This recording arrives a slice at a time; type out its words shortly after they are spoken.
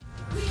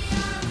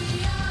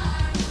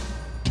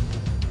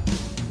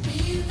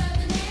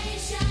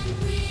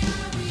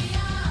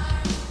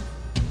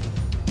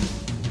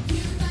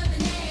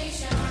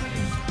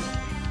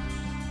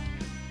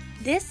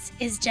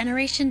is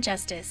Generation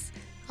Justice,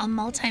 a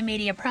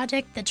multimedia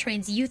project that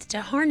trains youth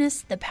to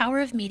harness the power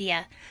of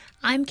media.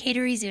 I'm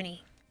Kateri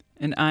Zuni.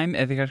 And I'm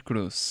Edgar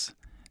Cruz.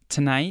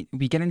 Tonight,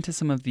 we get into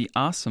some of the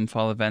awesome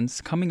fall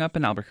events coming up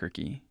in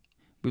Albuquerque.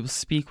 We will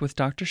speak with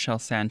Dr. Shel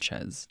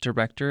Sanchez,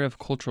 Director of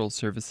Cultural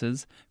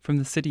Services from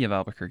the City of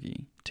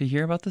Albuquerque, to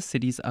hear about the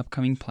city's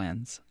upcoming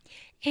plans.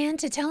 And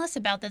to tell us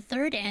about the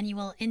 3rd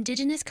annual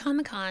Indigenous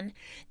Comic-Con,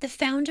 the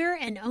founder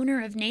and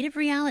owner of Native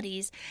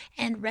Realities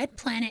and Red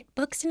Planet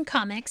Books and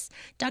Comics,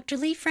 Dr.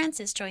 Lee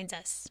Francis joins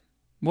us.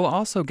 We'll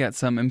also get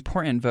some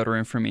important voter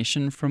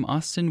information from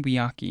Austin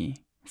Wiyaki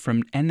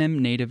from NM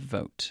Native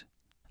Vote.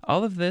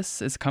 All of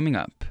this is coming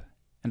up,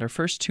 and our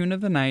first tune of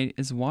the night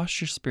is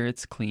Wash Your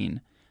Spirits Clean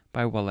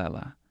by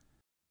Walela.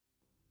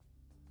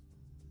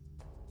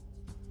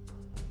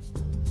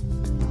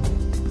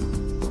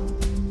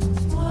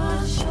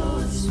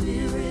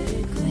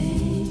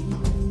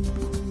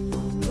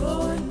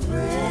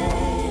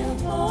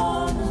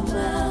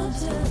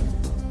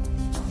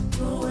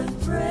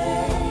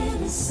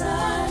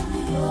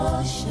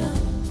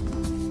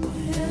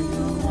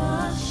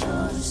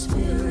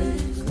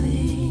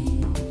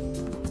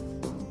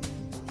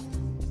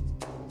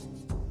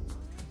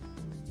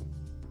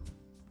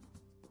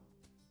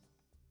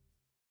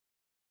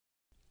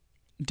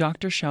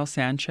 Dr. Shel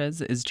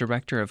Sanchez is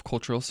Director of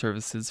Cultural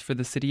Services for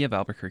the City of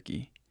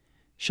Albuquerque.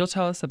 She'll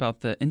tell us about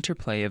the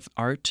interplay of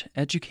art,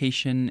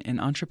 education, and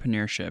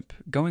entrepreneurship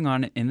going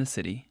on in the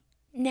city.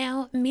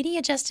 Now,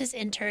 Media Justice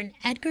intern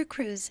Edgar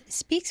Cruz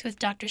speaks with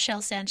Dr.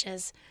 Shel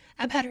Sanchez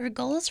about her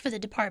goals for the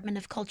Department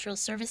of Cultural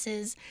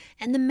Services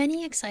and the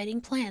many exciting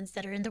plans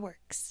that are in the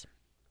works.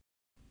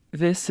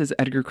 This is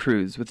Edgar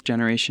Cruz with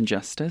Generation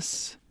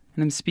Justice,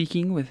 and I'm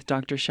speaking with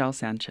Dr. Shel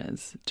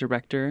Sanchez,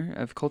 Director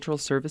of Cultural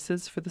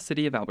Services for the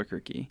City of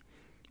Albuquerque.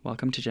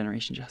 Welcome to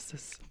Generation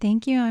Justice.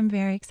 Thank you. I'm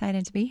very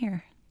excited to be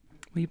here.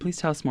 Will you please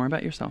tell us more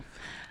about yourself?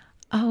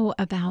 Oh,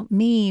 about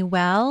me.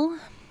 Well,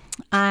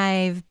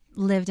 I've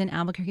lived in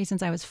Albuquerque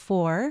since I was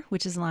 4,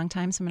 which is a long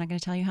time, so I'm not going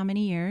to tell you how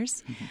many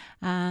years.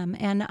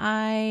 And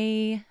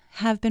I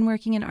have been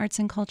working in arts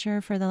and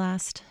culture for the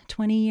last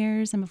 20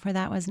 years, and before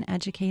that was an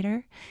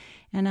educator.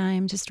 And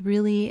I'm just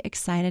really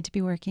excited to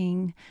be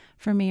working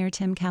for Mayor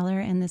Tim Keller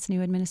and this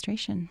new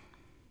administration.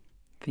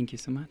 Thank you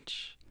so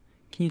much.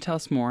 Can you tell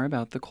us more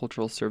about the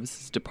Cultural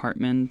Services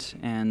Department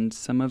and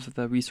some of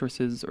the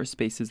resources or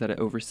spaces that it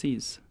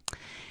oversees?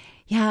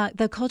 Yeah,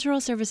 the Cultural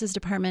Services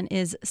Department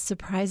is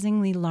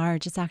surprisingly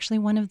large. It's actually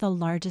one of the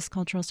largest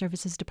cultural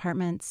services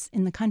departments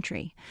in the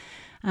country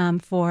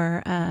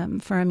for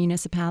a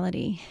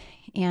municipality.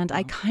 And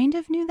I kind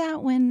of knew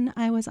that when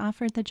I was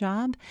offered the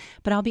job,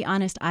 but I'll be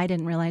honest, I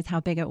didn't realize how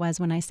big it was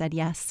when I said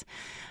yes.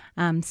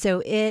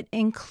 So it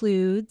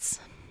includes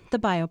the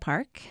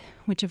biopark,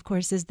 which of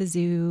course is the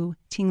zoo,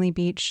 Tingley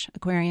Beach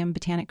Aquarium,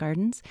 Botanic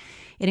Gardens.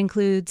 It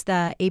includes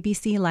the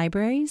ABC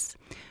libraries,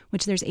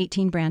 which there's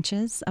 18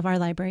 branches of our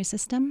library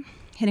system.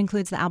 It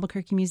includes the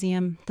Albuquerque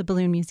Museum, the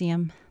Balloon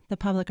Museum, the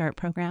Public Art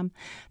Program,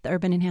 the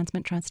Urban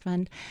Enhancement Trust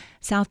Fund,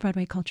 South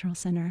Broadway Cultural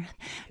Center,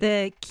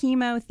 the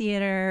Chemo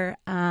Theater,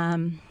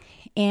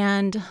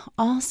 and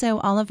also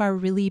all of our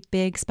really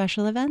big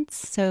special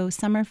events. So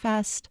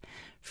Summerfest,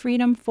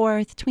 Freedom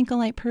 4th, Twinkle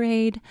Light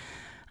Parade,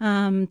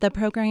 the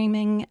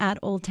programming at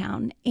Old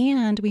Town.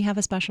 And we have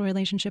a special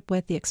relationship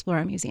with the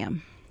Explora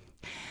Museum.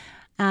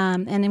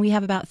 And then we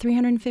have about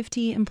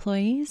 350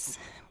 employees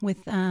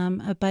with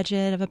a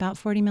budget of about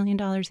 $40 million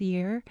a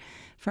year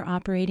for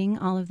operating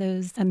all of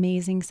those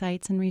amazing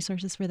sites and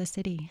resources for the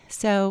city.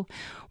 So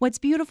what's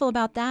beautiful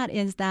about that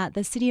is that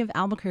the city of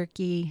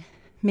Albuquerque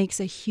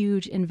makes a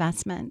huge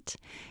investment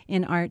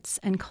in arts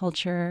and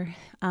culture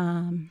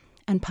and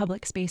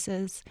public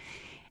spaces,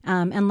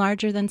 and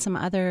larger than some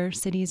other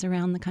cities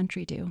around the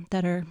country do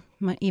that are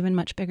even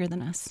much bigger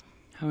than us.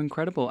 How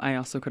incredible. I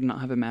also could not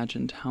have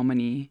imagined how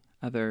many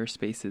other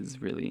spaces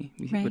really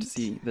we would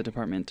see the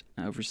department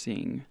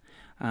overseeing.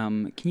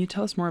 Can you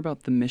tell us more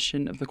about the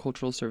mission of the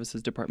Cultural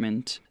Services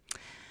Department?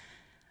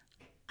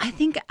 I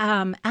think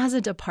as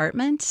a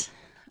department,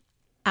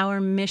 our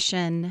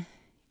mission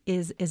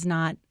is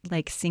not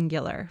like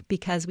singular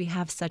because we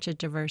have such a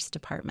diverse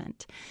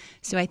department.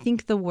 So I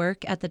think the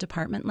work at the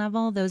department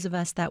level, those of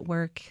us that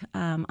work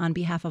on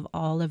behalf of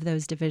all of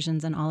those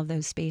divisions and all of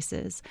those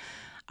spaces,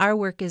 our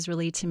work is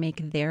really to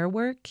make their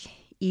work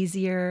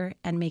easier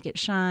and make it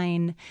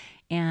shine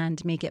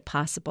and make it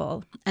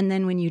possible. And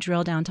then when you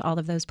drill down to all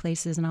of those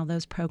places and all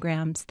those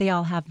programs, they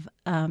all have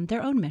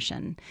their own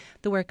mission.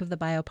 The work of the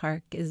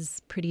biopark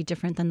is pretty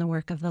different than the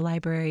work of the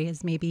library,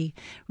 is maybe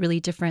really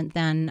different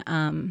than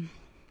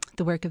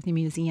the work of the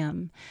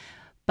museum.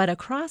 But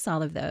across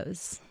all of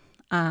those,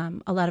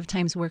 a lot of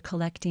times we're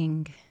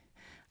collecting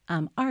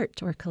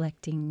art or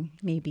collecting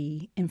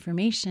maybe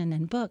information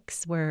and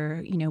books.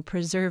 We're,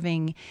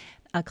 preserving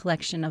a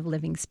collection of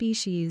living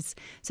species.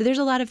 So there's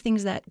a lot of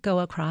things that go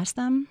across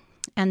them.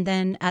 And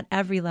then at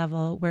every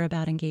level, we're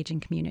about engaging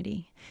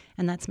community.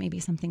 And that's maybe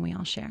something we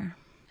all share.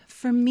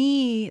 For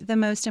me, the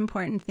most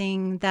important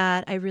thing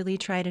that I really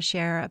try to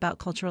share about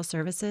cultural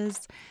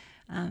services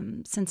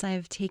since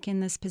I've taken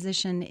this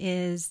position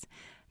is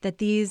that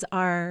these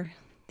are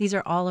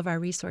all of our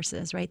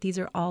resources, right? These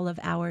are all of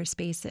our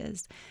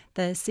spaces.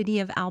 The city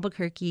of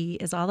Albuquerque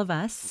is all of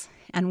us,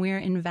 and we're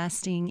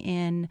investing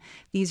in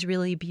these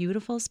really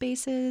beautiful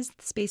spaces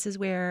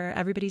where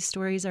everybody's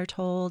stories are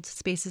told,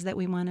 spaces that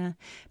we want to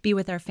be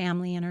with our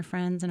family and our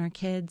friends and our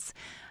kids.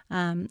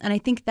 And I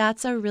think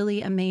that's a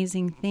really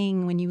amazing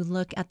thing when you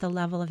look at the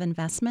level of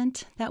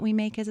investment that we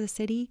make as a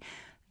city,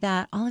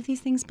 that all of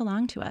these things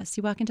belong to us.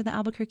 You walk into the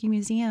Albuquerque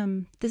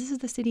Museum. This is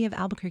the city of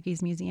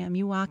Albuquerque's museum.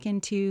 You walk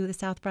into the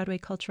South Broadway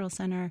Cultural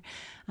Center.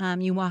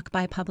 You walk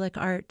by public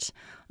art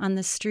on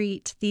the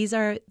street. These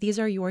are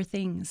your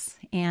things.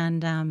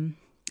 And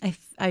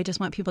I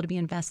just want people to be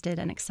invested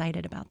and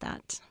excited about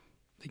that.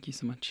 Thank you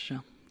so much,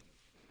 Shell.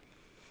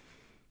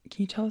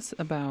 Can you tell us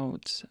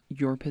about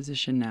your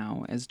position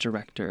now as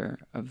director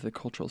of the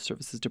Cultural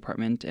Services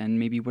Department, and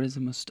maybe what is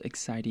the most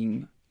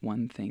exciting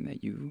one thing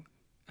that you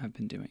have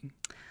been doing?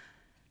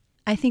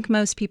 I think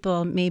most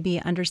people maybe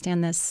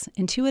understand this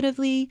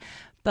intuitively,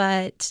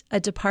 but a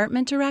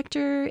department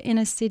director in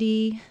a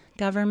city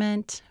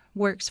government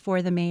works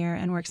for the mayor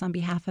and works on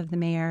behalf of the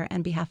mayor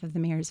and behalf of the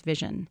mayor's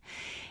vision.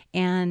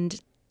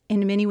 And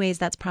in many ways,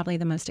 that's probably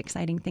the most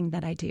exciting thing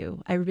that I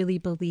do. I really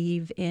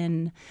believe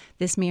in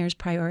this mayor's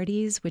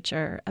priorities, which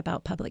are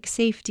about public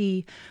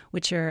safety,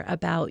 which are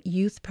about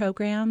youth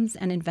programs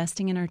and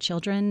investing in our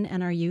children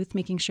and our youth,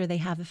 making sure they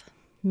have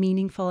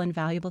meaningful and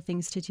valuable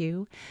things to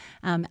do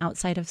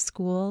outside of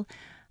school,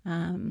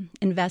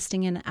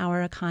 investing in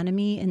our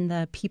economy, in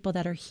the people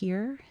that are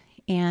here.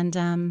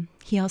 And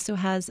he also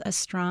has a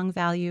strong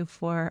value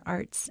for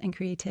arts and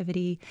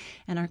creativity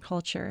and our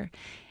culture.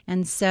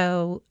 And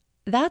so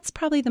that's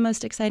probably the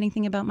most exciting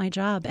thing about my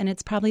job. And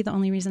it's probably the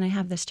only reason I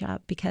have this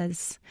job,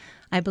 because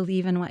I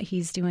believe in what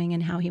he's doing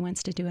and how he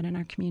wants to do it in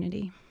our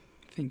community.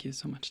 Thank you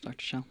so much,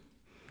 Dr. Shell.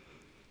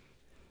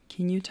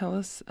 Can you tell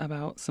us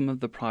about some of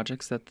the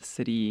projects that the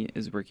city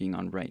is working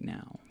on right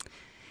now?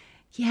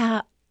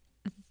 Yeah,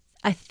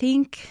 I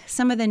think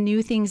some of the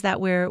new things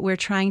that we're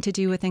trying to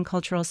do within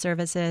cultural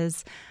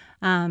services,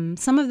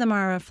 some of them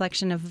are a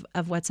reflection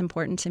of what's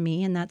important to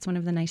me, and that's one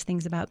of the nice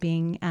things about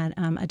being at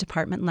a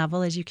department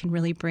level, is you can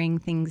really bring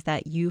things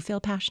that you feel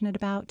passionate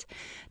about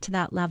to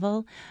that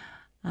level.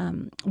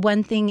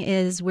 One thing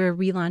is we're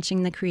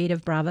relaunching the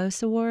Creative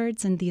Bravos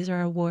Awards, and these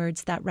are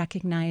awards that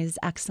recognize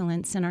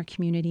excellence in our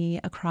community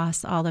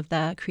across all of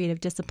the creative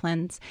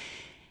disciplines.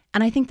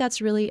 And I think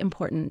that's really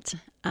important.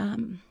 I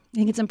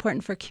think it's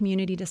important for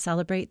community to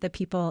celebrate the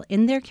people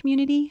in their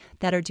community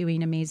that are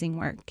doing amazing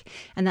work.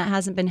 And that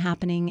hasn't been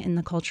happening in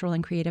the cultural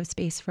and creative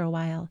space for a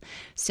while.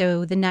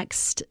 So the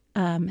next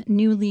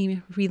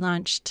newly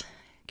relaunched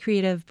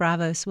Creative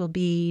Bravos will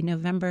be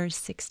November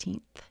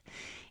 16th.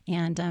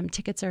 And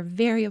tickets are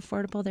very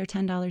affordable. They're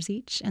 $10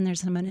 each, and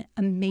there's some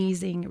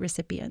amazing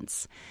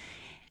recipients.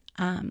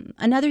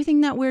 Another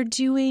thing that we're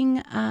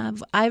doing,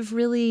 I've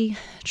really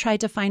tried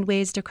to find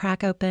ways to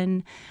crack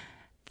open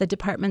the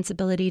department's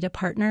ability to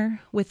partner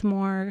with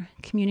more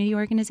community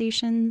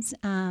organizations.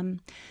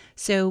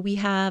 So we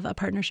have a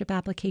partnership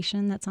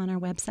application that's on our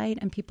website,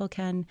 and people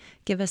can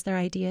give us their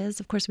ideas.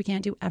 Of course, we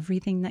can't do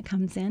everything that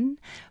comes in,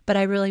 but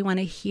I really want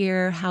to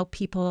hear how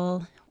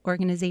people,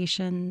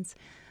 organizations,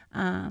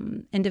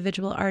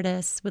 individual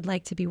artists would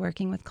like to be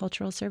working with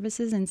cultural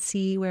services, and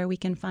see where we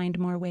can find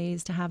more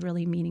ways to have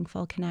really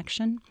meaningful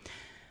connection.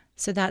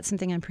 So that's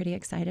something I'm pretty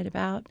excited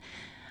about.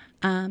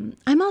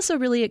 I'm also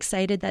really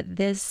excited that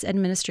this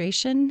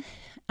administration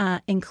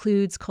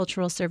includes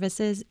cultural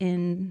services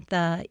in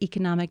the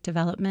economic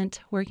development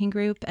working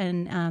group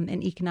and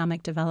in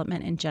economic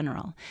development in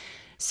general.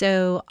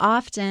 So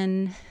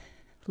often,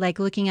 like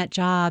looking at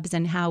jobs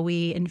and how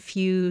we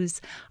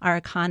infuse our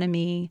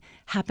economy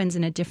happens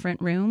in a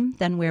different room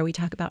than where we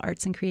talk about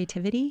arts and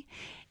creativity.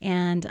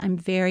 And I'm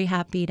very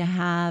happy to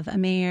have a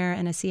mayor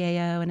and a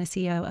CAO and a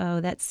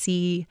COO that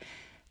see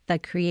the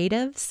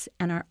creatives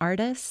and our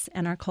artists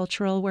and our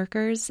cultural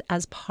workers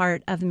as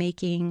part of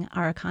making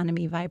our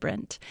economy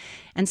vibrant.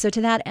 And so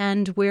to that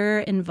end,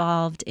 we're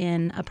involved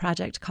in a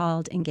project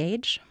called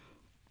Engage,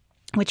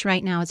 which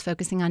right now is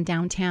focusing on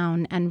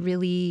downtown and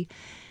really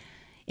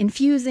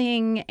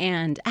infusing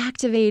and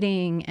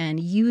activating and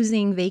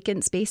using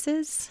vacant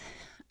spaces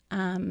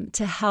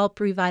to help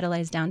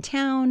revitalize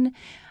downtown,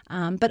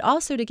 but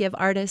also to give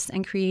artists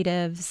and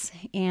creatives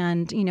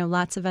and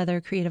lots of other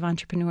creative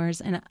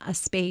entrepreneurs a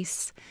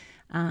space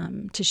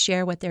to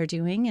share what they're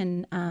doing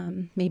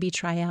and maybe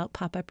try out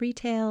pop-up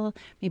retail,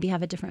 maybe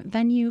have a different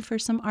venue for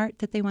some art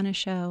that they want to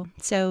show.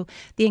 So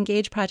the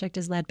Engage project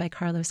is led by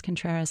Carlos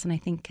Contreras, and I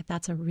think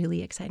that's a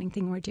really exciting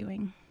thing we're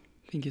doing.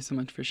 Thank you so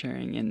much for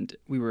sharing. And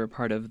we were a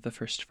part of the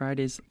First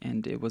Fridays,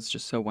 and it was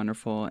just so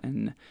wonderful.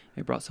 And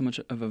it brought so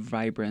much of a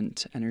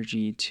vibrant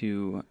energy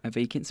to a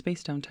vacant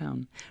space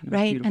downtown.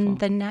 Right. And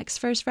the next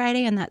First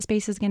Friday, and that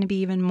space is going to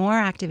be even more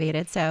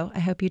activated. So I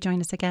hope you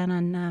join us again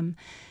on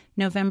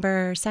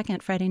November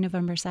 2nd, Friday,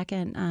 November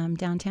 2nd,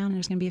 downtown.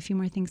 There's going to be a few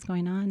more things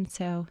going on.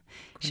 So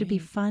it should be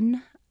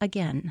fun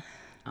again.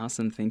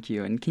 Awesome. Thank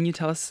you. And can you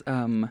tell us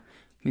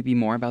maybe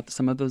more about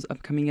some of those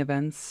upcoming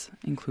events,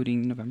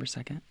 including November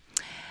 2nd?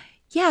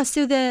 Yeah,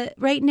 so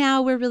right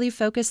now we're really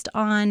focused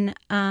on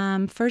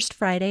First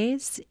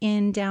Fridays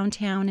in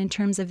downtown in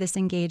terms of this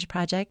Engage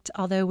project.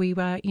 Although we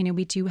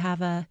do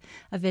have a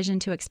vision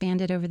to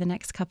expand it over the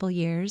next couple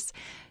years.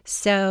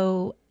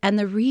 So, and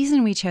the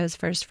reason we chose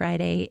First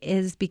Friday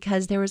is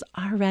because there was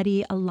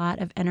already a lot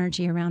of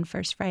energy around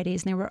First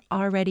Fridays, and there were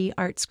already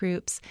arts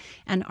groups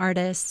and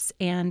artists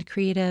and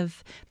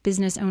creative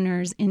business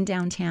owners in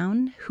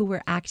downtown who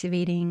were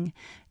activating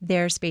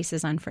their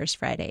spaces on First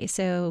Friday.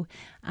 So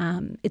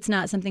it's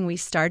not something we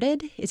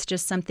started. It's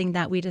just something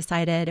that we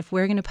decided if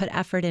we're going to put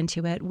effort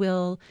into it,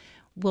 we'll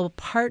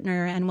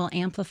partner and we'll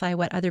amplify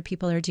what other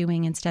people are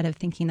doing instead of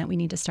thinking that we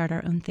need to start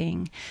our own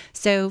thing.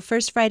 So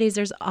First Fridays,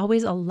 there's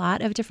always a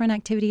lot of different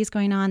activities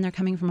going on. They're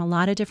coming from a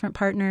lot of different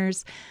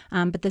partners,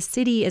 but the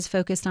city is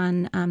focused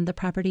on the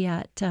property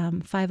at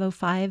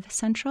 505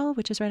 Central,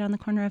 which is right on the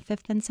corner of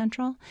 5th and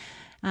Central.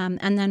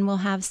 And then we'll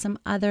have some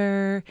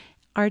other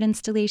art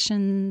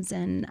installations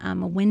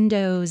and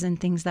windows and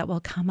things that will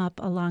come up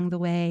along the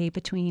way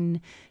between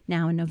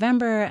now and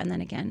November and then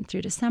again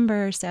through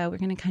December. So we're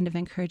going to kind of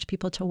encourage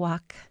people to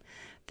walk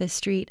the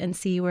street and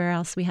see where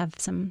else we have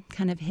some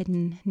kind of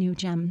hidden new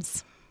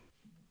gems.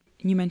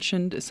 You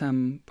mentioned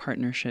some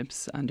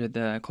partnerships under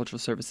the Cultural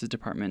Services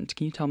Department.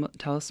 Can you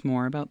tell us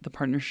more about the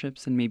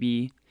partnerships and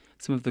maybe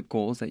some of the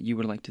goals that you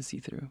would like to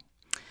see through?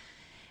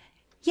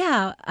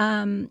 Yeah,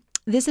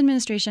 this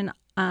administration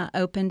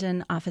opened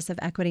an Office of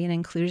Equity and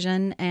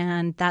Inclusion,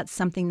 and that's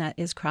something that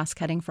is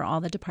cross-cutting for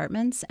all the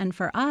departments. And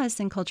for us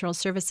in Cultural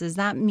Services,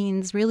 that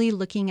means really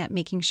looking at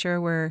making sure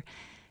we're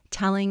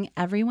telling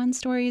everyone's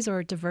stories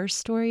or diverse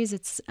stories.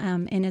 It's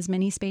in as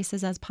many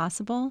spaces as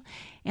possible,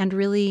 and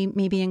really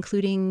maybe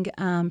including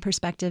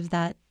perspectives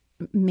that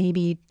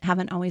maybe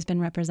haven't always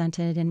been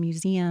represented in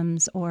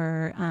museums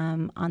or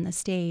on the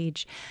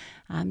stage.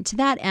 To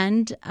that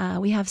end,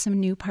 we have some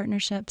new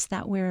partnerships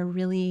that we're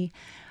really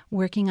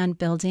working on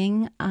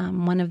building.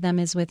 One of them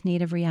is with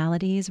Native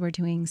Realities. We're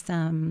doing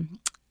some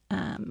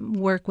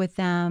work with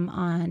them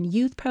on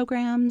youth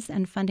programs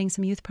and funding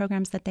some youth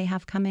programs that they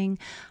have coming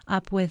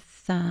up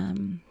with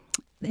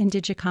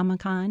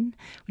Indigicomic-Con,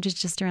 which is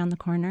just around the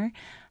corner.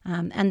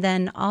 And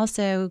then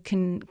also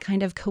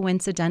kind of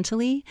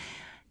coincidentally,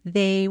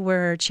 they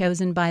were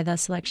chosen by the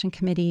selection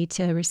committee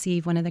to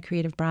receive one of the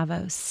Creative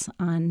Bravos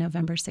on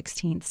November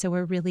 16th. So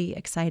we're really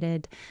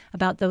excited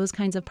about those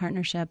kinds of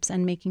partnerships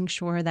and making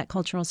sure that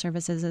Cultural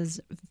Services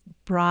is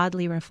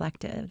broadly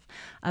reflective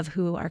of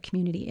who our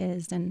community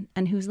is and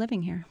who's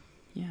living here.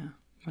 Yeah,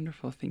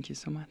 wonderful. Thank you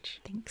so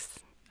much. Thanks.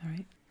 All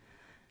right.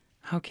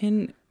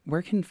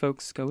 Where can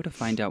folks go to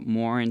find out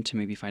more and to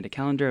maybe find a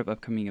calendar of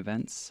upcoming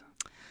events?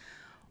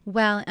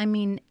 Well, I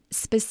mean,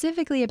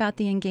 specifically about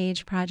the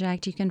Engage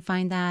project, you can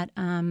find that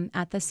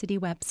at the city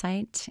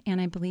website, and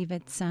I believe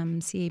it's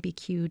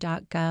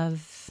cabq.gov,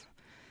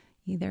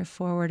 either /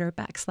 or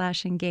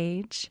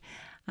 /engage.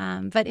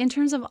 But in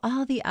terms of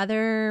all the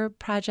other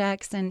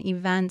projects and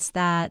events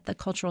that the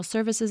Cultural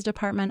Services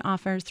Department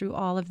offers through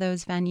all of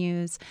those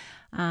venues,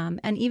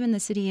 and even the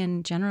city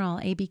in general,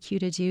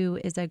 ABQ to Do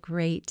is a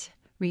great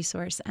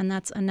resource. And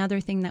that's another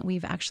thing that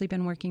we've actually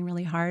been working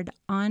really hard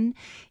on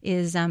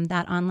is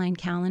that online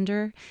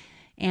calendar.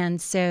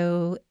 And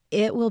so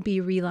it will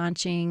be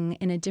relaunching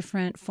in a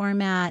different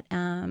format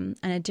and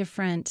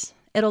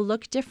it'll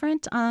look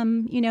different,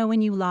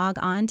 when you log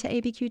on to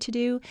ABQ To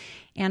Do.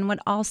 And what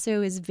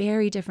also is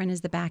very different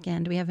is the back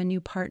end. We have a new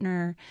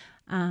partner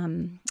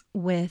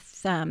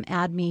with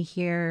ADME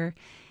here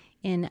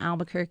in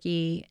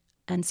Albuquerque.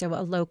 And so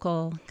a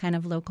local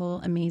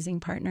amazing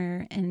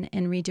partner in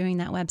redoing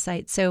that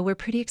website. So we're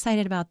pretty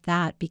excited about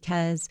that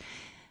because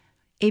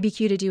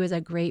ABQ To Do is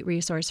a great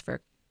resource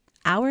for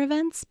our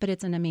events, but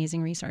it's an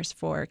amazing resource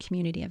for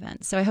community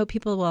events. So I hope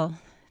people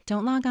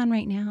don't log on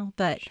right now,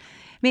 but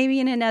maybe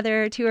in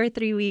another 2 or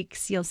 3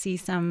 weeks, you'll see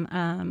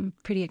some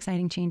pretty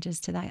exciting changes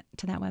to that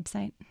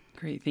website.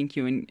 Great, thank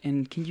you.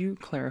 And can you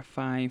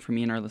clarify for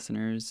me and our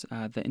listeners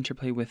the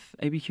interplay with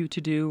ABQ To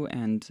Do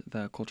and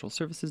the Cultural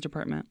Services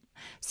Department?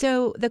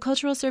 So the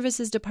Cultural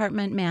Services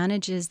Department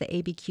manages the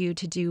ABQ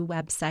To Do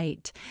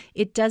website.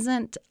 It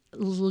doesn't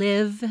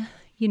live,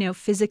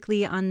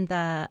 physically on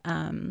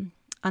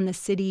the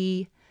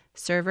city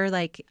server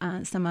like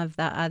some of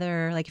the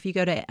other, like if you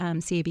go to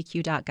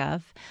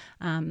cabq.gov,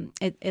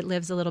 it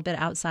lives a little bit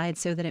outside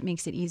so that it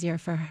makes it easier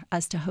for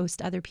us to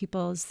host other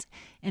people's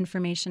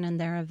information and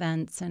their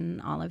events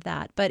and all of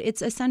that. But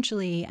it's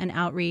essentially an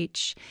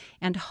outreach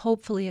and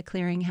hopefully a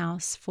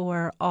clearinghouse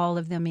for all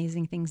of the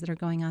amazing things that are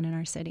going on in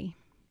our city.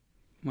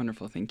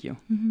 Wonderful. Thank you.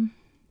 Mm-hmm.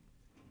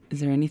 Is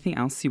there anything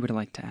else you would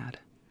like to add?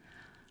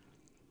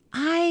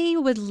 I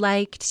would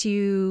like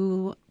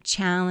to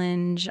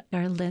challenge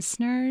our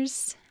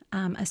listeners,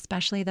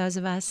 especially those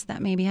of us that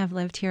maybe have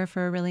lived here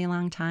for a really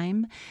long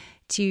time,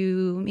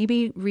 to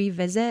maybe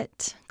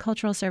revisit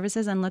Cultural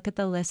Services and look at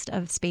the list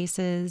of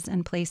spaces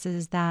and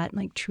places that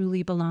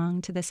truly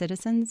belong to the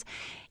citizens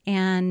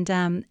and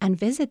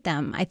visit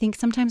them. I think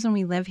sometimes when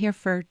we live here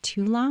for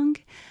too long,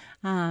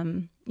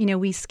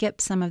 we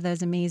skip some of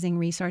those amazing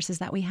resources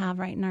that we have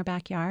right in our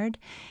backyard.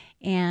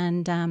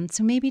 And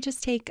so maybe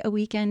just take a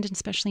weekend,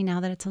 especially now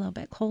that it's a little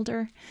bit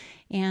colder,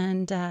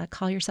 and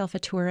call yourself a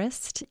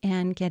tourist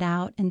and get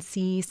out and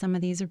see some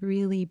of these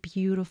really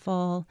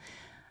beautiful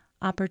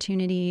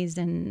opportunities.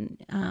 And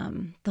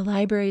the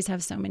libraries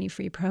have so many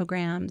free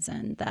programs,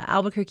 and the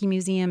Albuquerque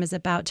Museum is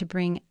about to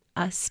bring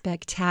a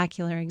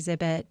spectacular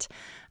exhibit,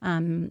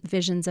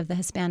 Visions of the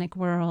Hispanic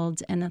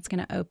World, and that's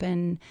going to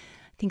open,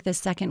 I think, the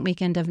second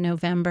weekend of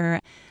November.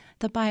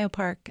 The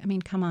biopark, I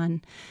mean, come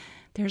on.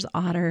 There's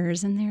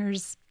otters and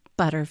there's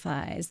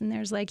butterflies and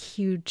there's like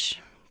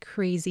huge,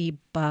 crazy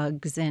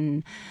bugs.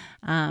 And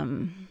I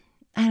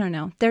don't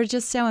know. They're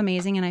just so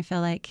amazing. And I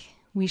feel like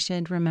we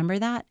should remember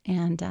that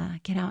and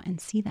get out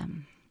and see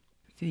them.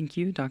 Thank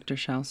you, Dr.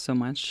 Schell, so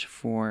much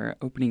for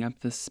opening up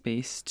this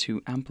space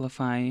to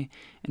amplify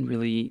and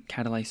really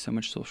catalyze so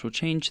much social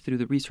change through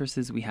the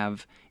resources we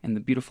have and the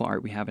beautiful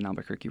art we have in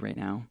Albuquerque right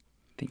now.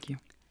 Thank you.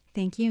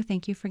 Thank you.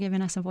 Thank you for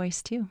giving us a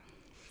voice, too.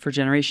 For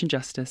Generation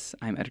Justice,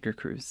 I'm Edgar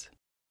Cruz.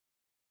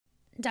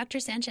 Dr.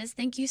 Sanchez,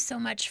 thank you so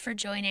much for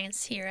joining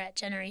us here at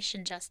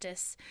Generation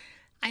Justice.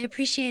 I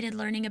appreciated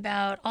learning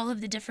about all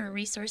of the different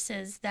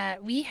resources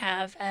that we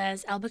have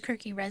as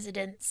Albuquerque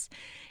residents.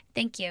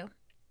 Thank you.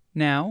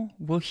 Now,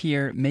 we'll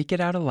hear Make It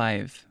Out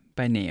Alive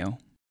by Neo.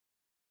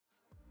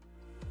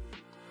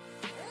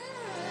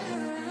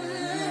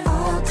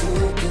 All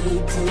too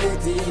deep to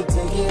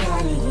get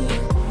out of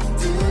here.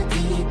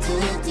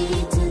 Too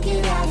deep to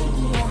get out of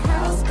here.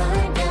 House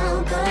burned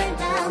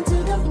down to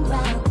the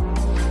ground.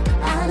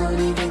 I don't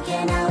even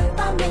care now if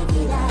I make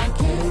it out.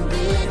 Can't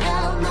get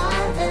out my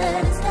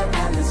head, it's the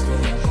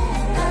atmosphere.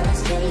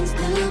 Colors change,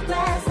 blue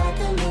grass like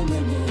the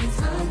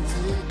luminaries. I'm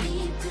too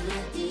deep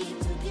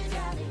to get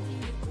out of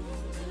here.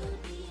 Too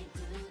deep to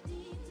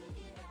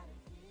get out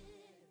of here.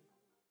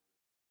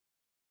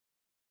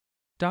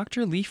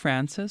 Dr. Lee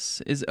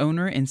Francis is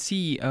owner and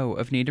CEO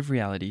of Native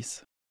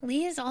Realities.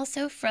 Lee is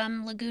also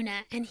from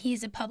Laguna, and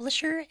he's a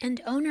publisher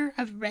and owner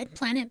of Red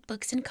Planet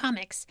Books and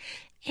Comics,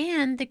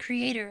 and the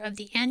creator of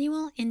the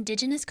annual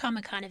Indigenous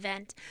Comic-Con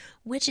event,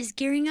 which is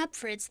gearing up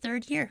for its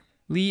third year.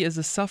 Lee is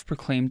a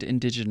self-proclaimed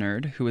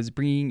Indigenerd who is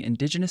bringing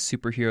Indigenous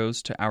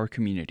superheroes to our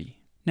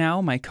community.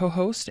 Now, my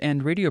co-host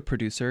and radio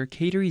producer,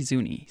 Kateri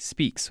Zuni,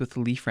 speaks with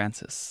Lee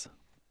Francis.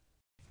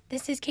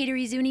 This is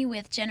Kateri Zuni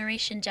with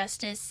Generation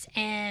Justice,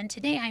 and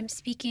today I'm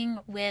speaking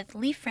with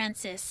Lee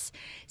Francis,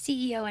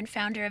 CEO and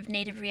founder of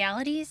Native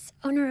Realities,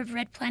 owner of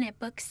Red Planet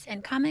Books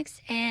and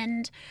Comics,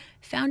 and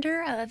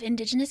founder of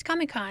Indigenous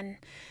Comic-Con.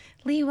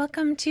 Lee,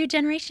 welcome to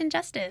Generation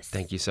Justice.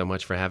 Thank you so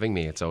much for having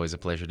me. It's always a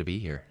pleasure to be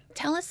here.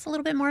 Tell us a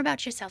little bit more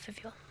about yourself, if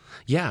you will.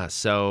 Yeah,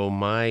 so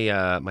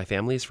my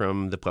family is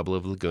from the Pueblo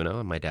of Laguna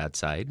on my dad's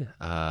side.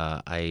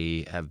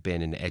 I have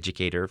been an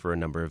educator for a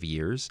number of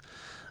years.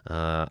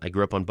 I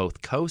grew up on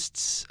both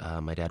coasts.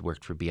 My dad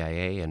worked for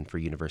BIA and for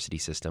university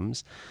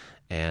systems,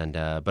 and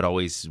but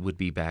always would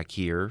be back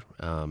here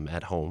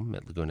at home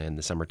at Laguna in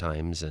the summer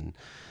times. And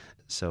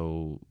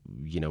so,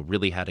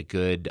 really had a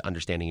good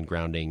understanding and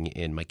grounding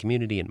in my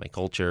community and my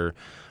culture.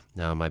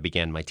 I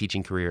began my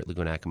teaching career at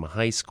Laguna Acoma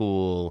High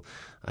School.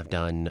 I've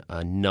done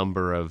a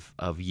number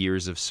of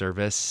years of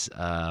service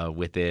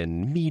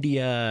within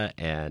media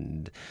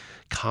and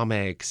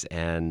comics,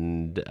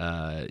 and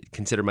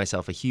consider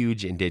myself a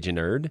huge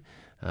Indigenerd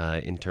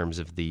in terms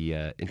of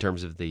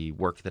the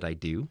work that I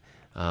do.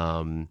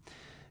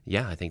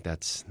 I think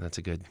that's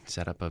a good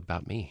setup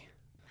about me.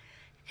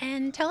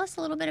 And tell us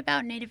a little bit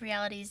about Native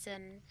Realities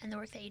and the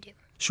work that you do.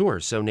 Sure.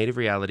 So Native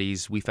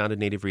Realities, we founded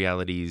Native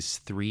Realities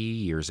 3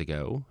 years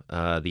ago.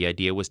 The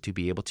idea was to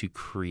be able to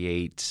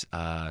create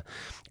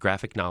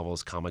graphic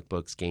novels, comic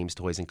books, games,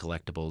 toys, and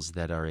collectibles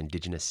that are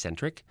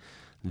Indigenous-centric,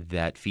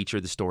 that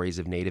feature the stories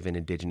of Native and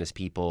Indigenous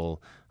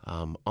people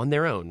on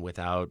their own,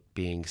 without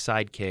being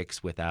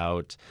sidekicks,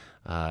 without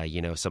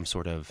some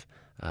sort of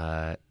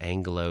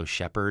Anglo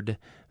shepherd,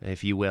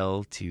 if you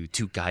will, to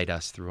guide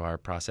us through our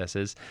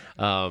processes.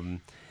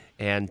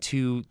 And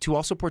to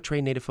also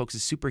portray Native folks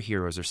as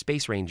superheroes or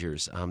space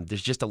rangers.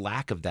 There's just a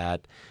lack of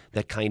that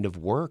kind of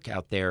work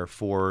out there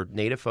for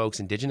Native folks,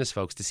 Indigenous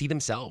folks, to see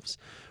themselves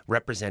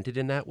represented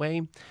in that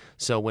way.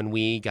 So when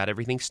we got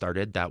everything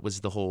started, that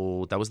was the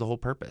whole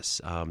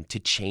purpose, to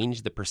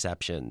change the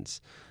perceptions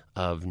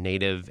of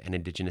Native and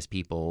Indigenous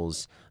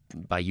peoples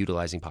by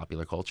utilizing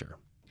popular culture.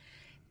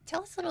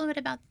 Tell us a little bit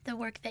about the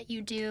work that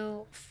you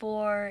do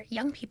for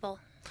young people.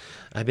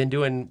 I've been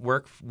doing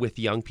work with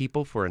young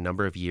people for a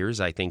number of years.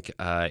 I think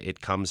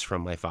it comes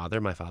from my father.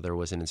 My father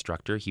was an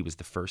instructor. He was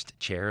the first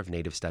chair of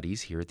Native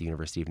Studies here at the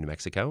University of New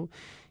Mexico.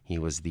 He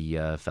was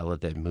the fellow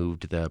that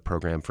moved the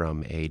program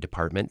from a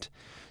department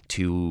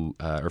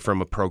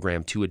from a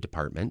program to a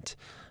department.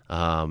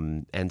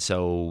 And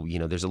so,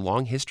 there's a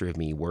long history of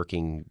me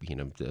working,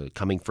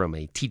 coming from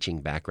a teaching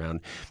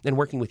background and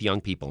working with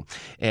young people.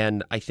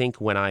 And I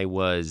think when I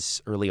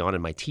was early on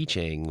in my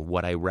teaching,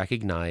 what I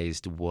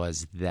recognized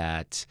was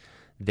that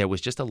there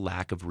was just a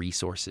lack of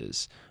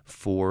resources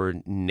for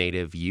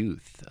Native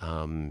youth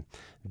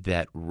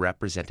that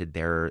represented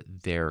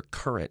their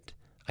current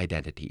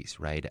identities,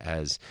 right?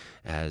 As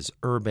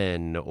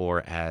urban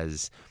or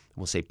as,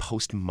 we'll say,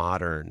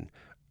 postmodern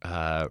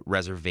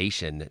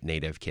reservation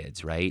Native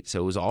kids, right?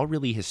 So it was all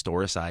really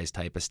historicized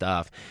type of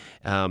stuff.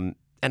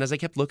 And as I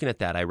kept looking at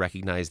that, I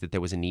recognized that there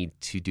was a need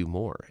to do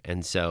more.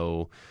 And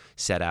so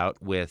set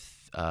out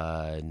with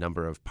a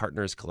number of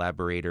partners,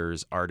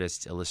 collaborators,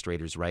 artists,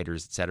 illustrators,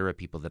 writers, et cetera,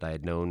 people that I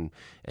had known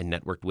and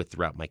networked with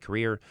throughout my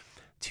career,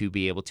 to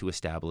be able to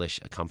establish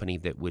a company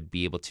that would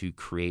be able to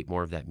create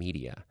more of that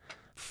media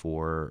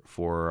for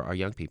our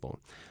young people.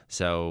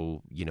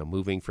 So,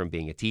 moving from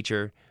being a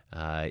teacher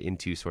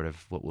into sort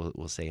of what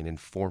we'll say an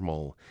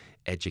informal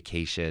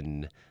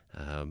education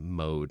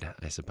mode,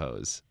 I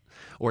suppose.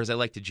 Or as I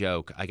like to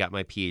joke, I got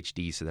my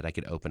PhD so that I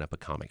could open up a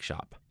comic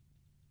shop.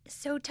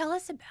 So tell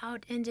us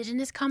about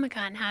Indigenous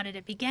Comic-Con. How did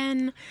it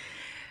begin?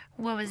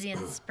 What was the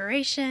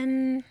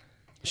inspiration?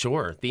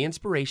 Sure. The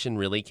inspiration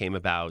really came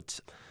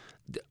about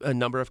a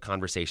number of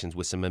conversations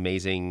with some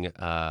amazing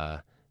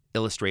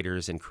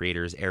illustrators and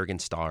creators. Aragon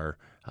Starr,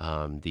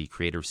 the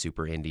creator of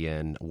Super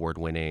Indian,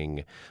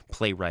 award-winning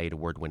playwright,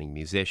 award-winning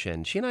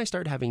musician. She and I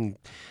started having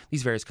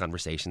these various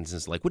conversations. And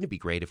it's like, wouldn't it be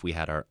great if we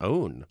had our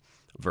own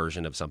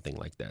version of something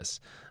like this,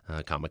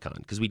 Comic-Con?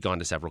 Because we'd gone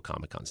to several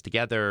Comic-Cons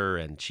together,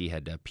 and she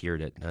had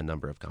appeared at a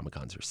number of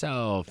Comic-Cons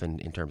herself and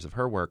in terms of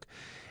her work.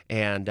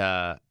 And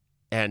a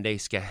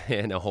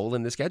hole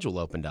in the schedule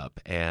opened up.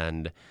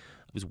 And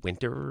it was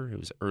winter. It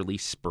was early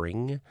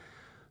spring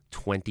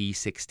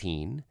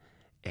 2016.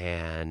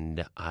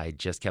 And I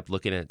just kept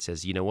looking at it and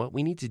says, you know what,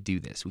 we need to do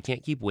this. We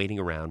can't keep waiting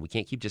around. We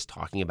can't keep just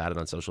talking about it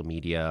on social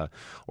media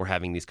or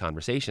having these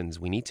conversations.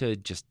 We need to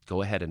just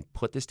go ahead and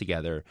put this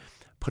together,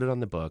 put it on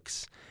the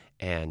books,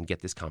 and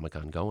get this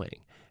Comic-Con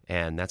going.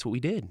 And that's what we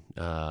did.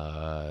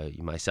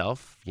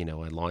 Myself, I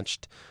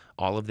launched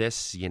all of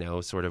this,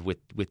 sort of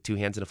with two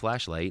hands and a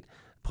flashlight,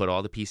 put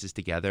all the pieces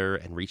together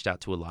and reached out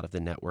to a lot of the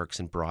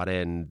networks and brought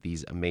in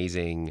these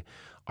amazing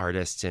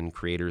artists and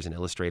creators and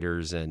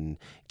illustrators and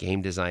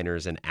game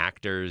designers and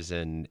actors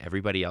and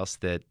everybody else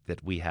that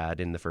we had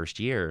in the first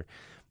year.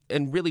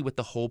 And really with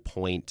the whole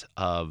point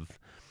of,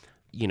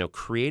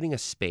 creating a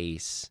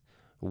space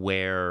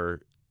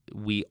where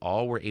we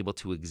all were able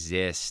to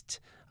exist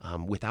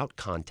without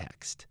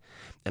context.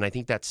 And I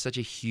think that's such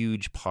a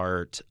huge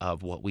part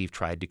of what we've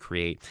tried to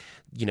create.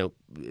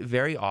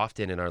 Very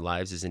often in our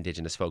lives as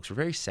Indigenous folks, we're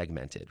very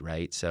segmented,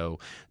 right? So,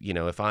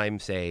 if I'm,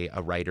 say,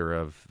 a writer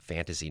of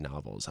fantasy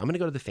novels, I'm going to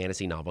go to the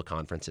fantasy novel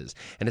conferences.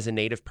 And as a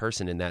Native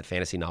person in that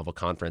fantasy novel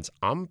conference,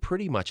 I'm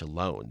pretty much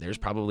alone. There's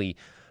probably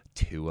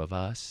two of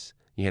us,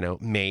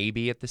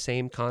 maybe at the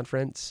same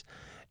conference.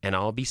 And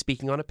I'll be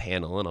speaking on a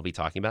panel and I'll be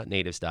talking about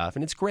Native stuff.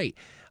 And it's great.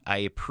 I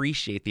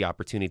appreciate the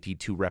opportunity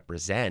to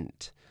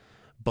represent,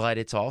 but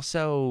it's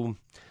also,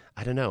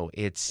 I don't know,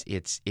 it's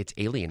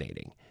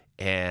alienating.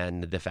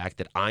 And the fact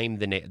that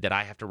that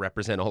I have to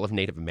represent all of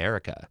Native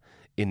America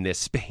in this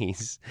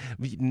space,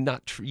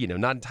 not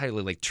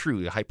entirely like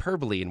true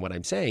hyperbole in what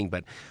I'm saying,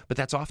 but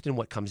that's often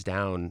what comes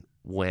down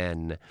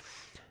when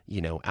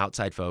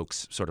outside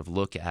folks sort of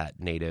look at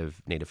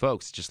Native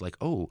folks, just like,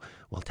 oh,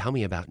 well, tell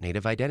me about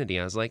Native identity.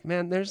 I was like,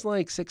 man, there's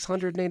like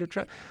 600 Native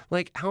tribes.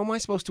 Like, how am I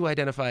supposed to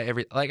identify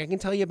I can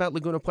tell you about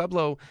Laguna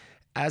Pueblo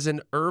as an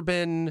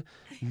urban,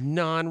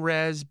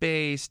 non-res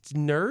based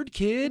nerd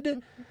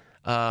kid.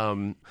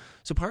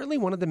 So partly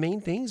one of the main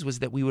things was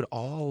that we would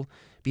all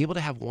be able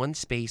to have one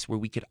space where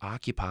we could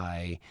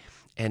occupy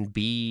and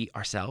be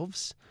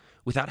ourselves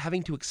without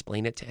having to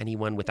explain it to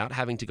anyone, without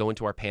having to go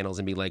into our panels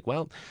and be like,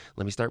 well,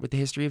 let me start with the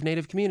history of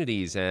Native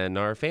communities and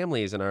our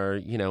families and our,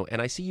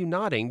 and I see you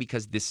nodding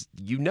because this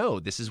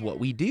is what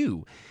we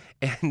do.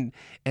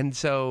 And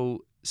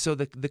so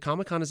the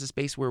Comic-Con is a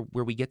space where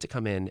we get to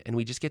come in and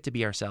we just get to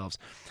be ourselves.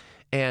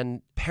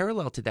 And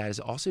parallel to that is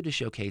also to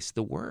showcase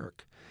the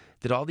work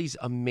that all these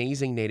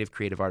amazing Native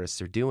creative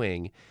artists are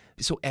doing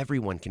so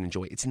everyone can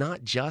enjoy it. It's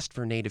not just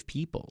for Native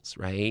peoples,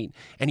 right?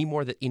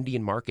 Anymore, the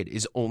Indian market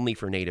is only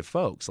for Native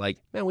folks. Like,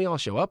 man, we all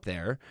show up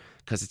there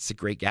because it's a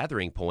great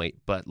gathering point,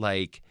 but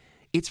like,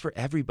 it's for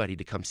everybody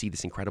to come see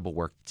this incredible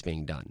work that's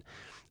being done.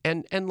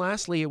 And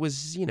lastly, it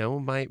was,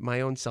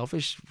 my own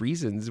selfish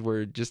reasons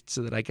were just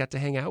so that I got to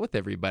hang out with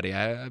everybody.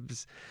 I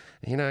was,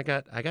 I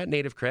got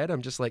Native cred.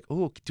 I'm just like,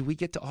 oh, do we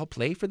get to all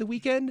play for the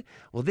weekend?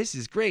 Well, this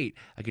is great.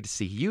 I get to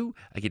see you.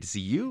 I get to see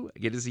you. I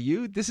get to see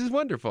you. This is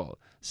wonderful.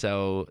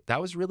 So that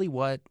was really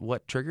what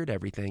triggered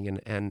everything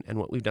and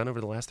what we've done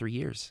over the last 3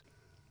 years.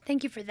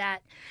 Thank you for that.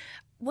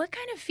 What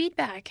kind of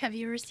feedback have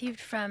you received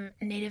from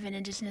Native and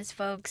Indigenous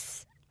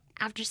folks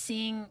after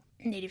seeing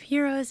Native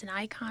heroes and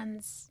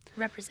icons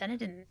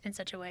represented in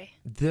such a way?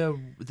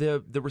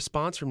 The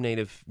response from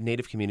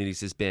Native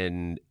communities has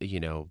been,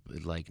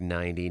 like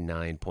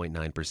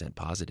 99.9%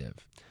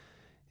 positive.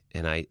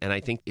 And I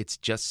think it's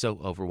just so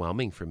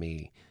overwhelming for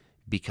me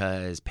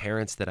because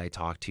parents that I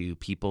talk to,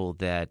 people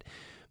that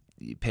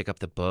pick up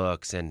the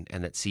books and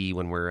that see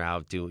when we're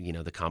out doing,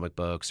 the comic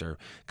books or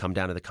come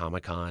down to the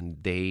Comic-Con,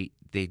 they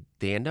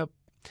end up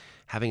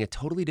having a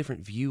totally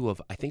different view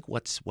of, I think,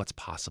 what's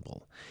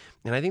possible.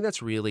 And I think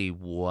that's really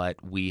what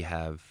we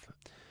have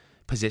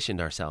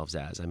positioned ourselves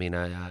as. I mean,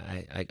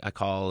 I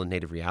call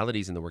Native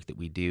Realities and the work that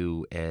we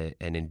do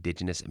an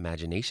indigenous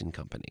imagination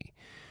company,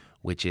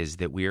 which is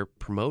that we're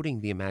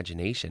promoting the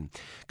imagination.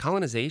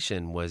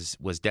 Colonization was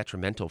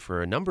detrimental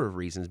for a number of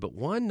reasons, but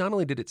one, not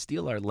only did it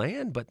steal our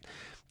land, but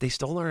they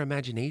stole our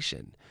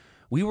imagination.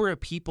 We were a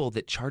people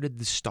that charted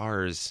the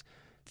stars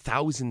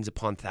thousands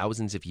upon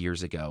thousands of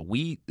years ago.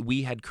 We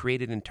had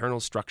created internal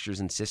structures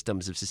and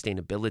systems of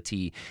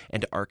sustainability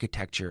and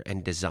architecture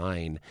and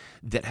design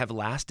that have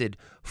lasted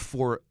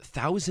for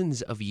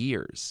thousands of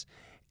years.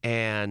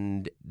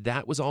 And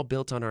that was all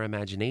built on our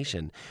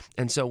imagination.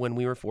 And so when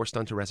we were forced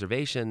onto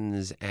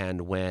reservations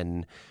and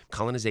when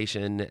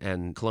colonization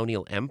and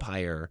colonial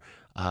empire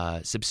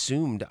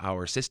subsumed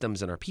our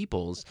systems and our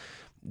peoples,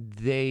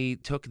 they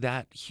took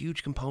that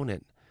huge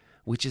component,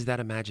 which is that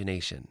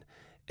imagination.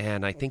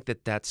 And I think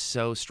that that's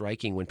so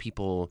striking when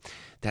people,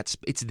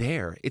 it's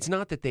there. It's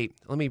not that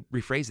let me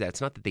rephrase that. It's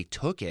not that they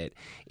took it,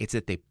 it's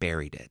that they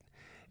buried it.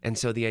 And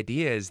so the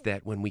idea is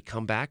that when we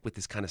come back with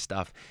this kind of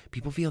stuff,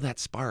 people feel that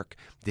spark.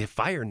 The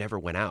fire never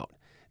went out.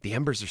 The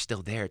embers are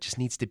still there. It just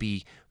needs to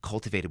be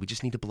cultivated. We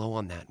just need to blow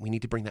on that. We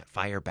need to bring that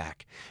fire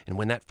back. And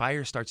when that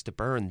fire starts to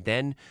burn,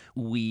 then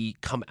we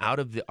come out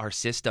of our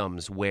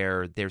systems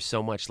where there's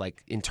so much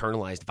like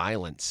internalized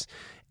violence.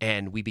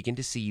 And we begin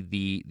to see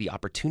the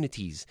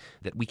opportunities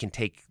that we can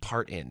take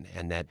part in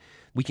and that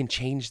we can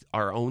change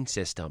our own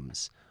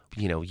systems,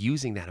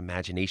 using that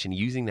imagination,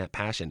 using that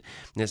passion.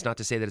 And it's not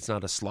to say that it's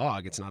not a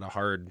slog. It's not a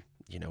hard,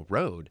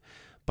 road.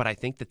 But I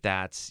think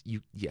that's,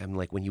 I'm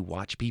like, when you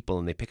watch people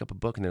and they pick up a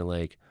book and they're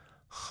like,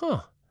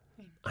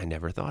 I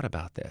never thought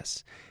about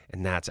this.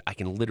 And I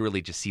can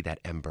literally just see that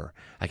ember.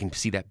 I can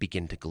see that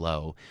begin to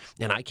glow.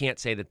 And I can't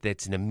say that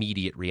that's an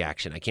immediate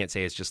reaction. I can't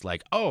say it's just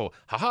like, oh,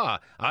 haha,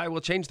 I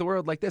will change the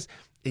world like this.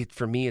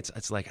 For me,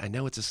 it's like, I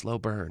know it's a slow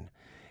burn.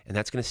 And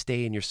that's going to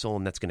stay in your soul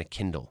and that's going to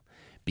kindle.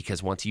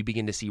 Because once you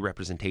begin to see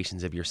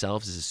representations of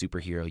yourselves as a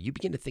superhero, you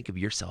begin to think of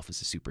yourself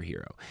as a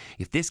superhero.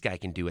 If this guy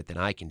can do it, then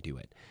I can do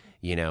it.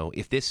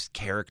 If this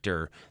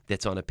character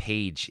that's on a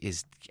page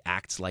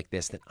acts like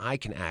this, then I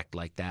can act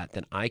like that,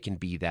 then I can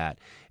be that,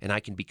 and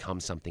I can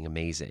become something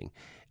amazing.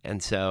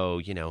 And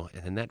so,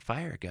 and then that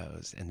fire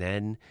goes. And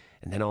then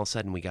all of a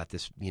sudden we got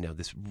this,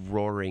 this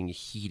roaring,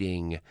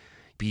 heating,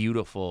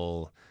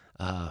 beautiful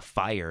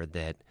fire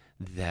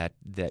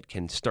that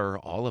can stir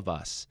all of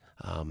us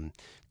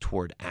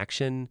toward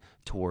action,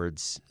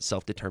 towards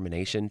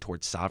self-determination,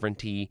 towards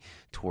sovereignty,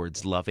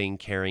 towards loving,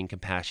 caring,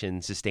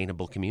 compassion,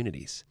 sustainable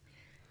communities.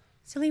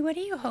 So, Lee, what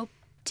do you hope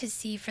to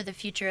see for the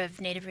future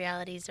of Native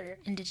Realities or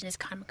Indigenous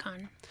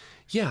Comic-Con?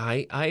 Yeah,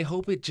 I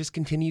hope it just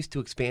continues to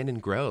expand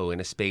and grow in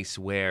a space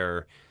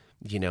where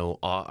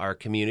our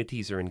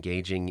communities are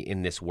engaging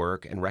in this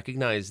work and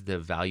recognize the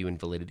value and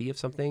validity of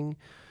something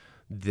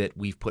that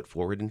we've put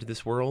forward into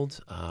this world.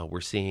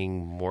 We're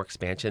seeing more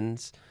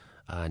expansions.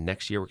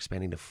 Next year, we're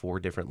expanding to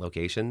 4 different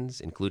locations,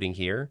 including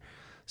here.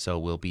 So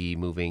we'll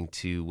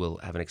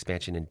have an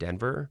expansion in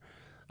Denver.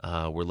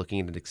 We're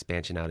looking at an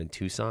expansion out in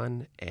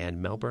Tucson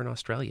and Melbourne,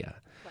 Australia.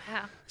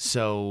 Wow.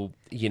 So,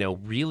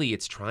 really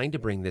it's trying to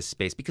bring this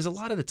space, because a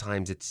lot of the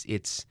times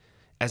it's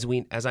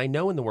as I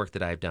know in the work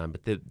that I've done,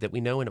 but that we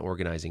know in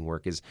organizing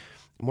work, is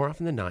more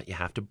often than not, you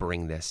have to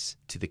bring this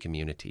to the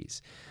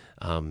communities.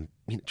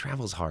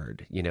 Travel's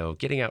hard,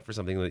 getting out for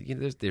something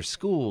like, there's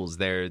schools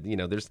there,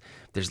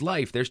 there's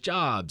life, there's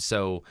jobs.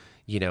 So,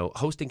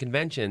 hosting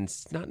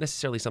conventions, not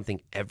necessarily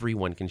something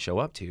everyone can show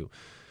up to.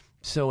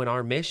 So in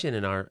our mission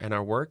and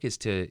our work is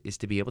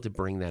to be able to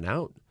bring that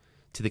out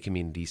to the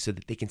community so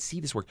that they can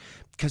see this work,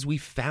 because we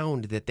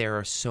found that there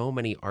are so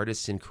many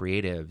artists and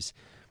creatives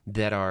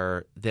that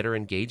are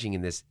engaging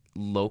in this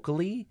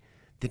locally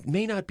that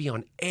may not be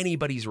on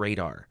anybody's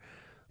radar.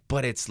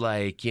 But it's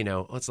like,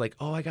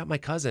 oh, I got my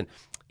cousin.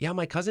 Yeah,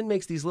 my cousin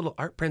makes these little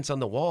art prints on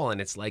the wall, and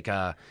it's like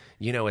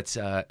it's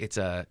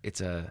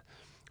a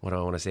what do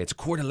I want to say? It's a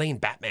Coeur d'Alene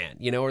Batman,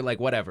 or like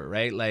whatever,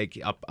 right?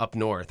 Like up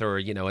north, or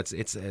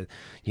it's a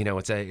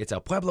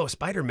Pueblo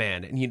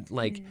Spider-Man, and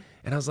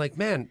and I was like,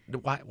 man,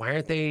 why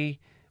aren't they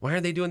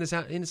doing this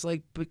out? And it's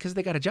like, because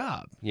they got a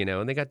job,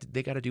 and they got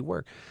to do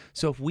work.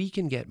 So if we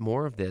can get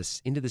more of this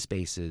into the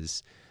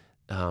spaces,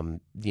 that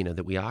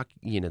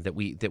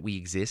we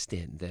exist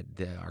in,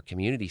 that our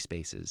community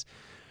spaces,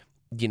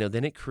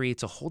 then it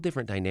creates a whole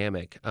different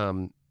dynamic.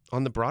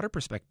 On the broader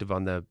perspective,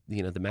 on the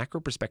the macro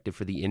perspective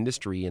for the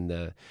industry and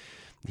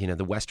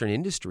the Western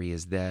industry,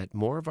 is that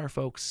more of our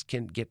folks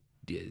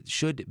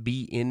should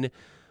be in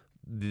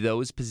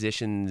those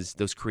positions,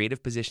 those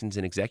creative positions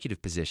and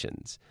executive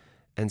positions.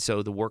 And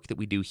so the work that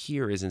we do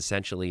here is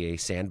essentially a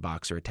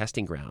sandbox or a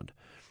testing ground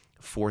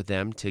for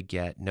them to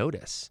get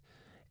notice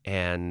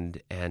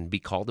and be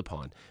called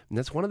upon. And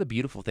that's one of the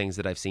beautiful things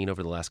that I've seen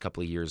over the last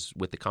couple of years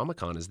with the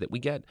Comic-Con, is that we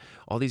get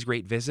all these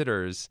great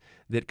visitors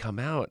that come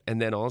out,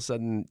 and then all of a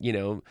sudden,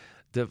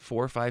 the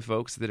 4 or 5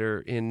 folks that are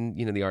in,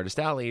 the Artist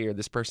Alley, or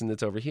this person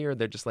that's over here,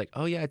 they're just like,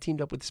 oh yeah, I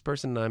teamed up with this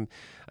person,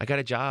 I got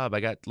a job, I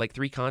got like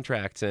 3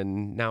 contracts,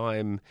 and now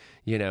I'm,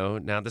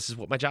 now this is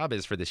what my job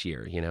is for this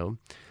year,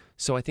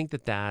 So I think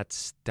that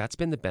that's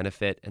been the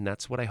benefit, and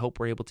that's what I hope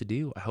we're able to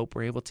do. I hope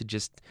we're able to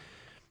just,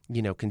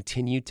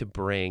 continue to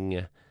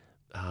bring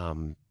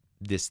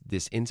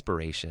this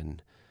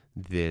inspiration,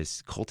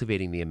 this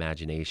cultivating the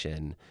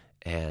imagination,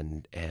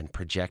 and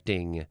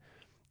projecting,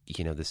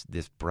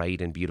 this bright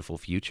and beautiful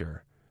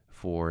future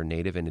for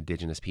Native and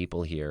Indigenous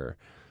people here,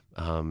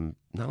 not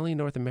only in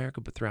North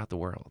America but throughout the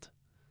world.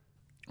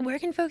 Where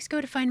can folks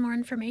go to find more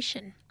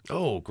information?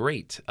 Oh,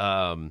 great.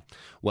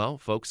 Well,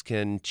 folks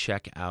can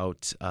check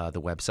out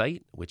the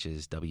website, which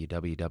is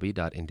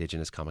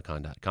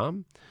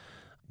www.indigenouscomiccon.com.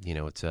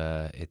 It's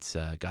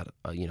got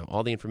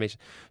all the information,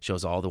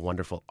 shows all the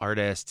wonderful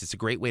artists. It's a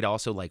great way to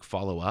also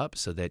follow up,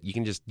 so that you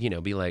can just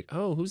be like,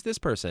 oh, who's this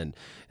person,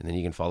 and then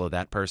you can follow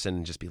that person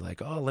and just be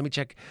like, oh, let me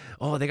check.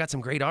 Oh, they got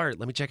some great art.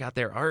 Let me check out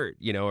their art,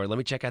 or let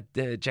me check out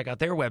their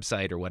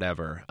website or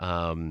whatever.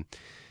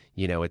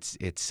 That's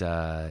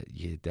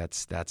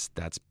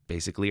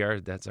basically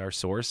our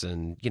source,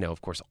 and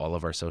of course all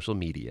of our social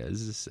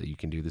medias. So you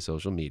can do the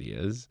social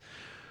medias.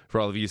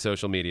 For all of you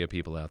social media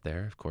people out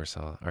there, of course,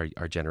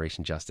 our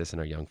Generation Justice and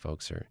our young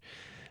folks are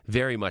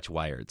very much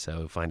wired.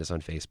 So find us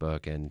on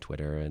Facebook and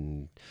Twitter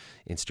and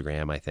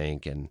Instagram, I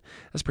think, and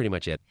that's pretty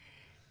much it.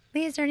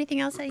 Lee, is there anything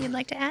else that you'd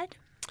like to add?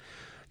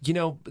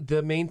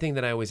 The main thing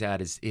that I always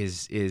add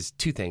is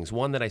two things.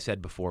 One that I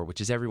said before, which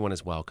is everyone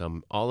is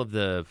welcome. All of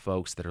the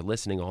folks that are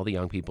listening, all the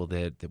young people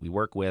that we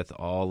work with,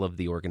 all of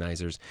the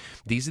organizers,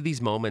 these are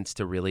these moments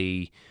to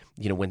really,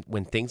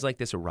 when things like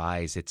this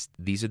arise,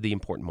 these are the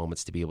important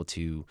moments to be able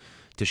to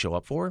show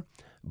up for,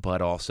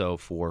 but also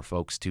for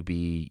folks to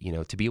be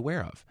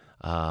aware of.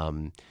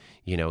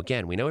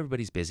 Again, we know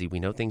everybody's busy. We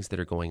know things that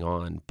are going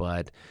on,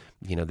 but,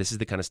 this is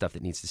the kind of stuff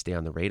that needs to stay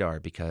on the radar,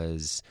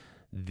 because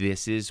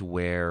this is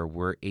where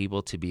we're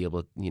able to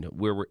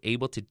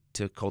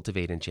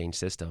cultivate and change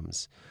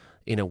systems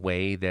in a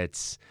way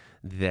that's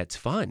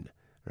fun,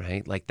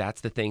 right?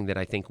 That's the thing that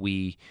I think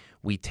we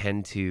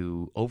tend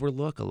to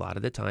overlook a lot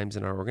of the times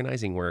in our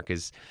organizing work,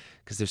 is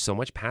because there's so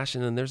much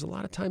passion, and there's a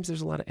lot of times there's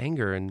a lot of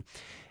anger,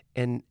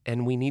 and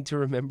we need to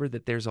remember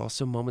that there's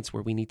also moments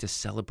where we need to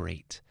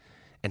celebrate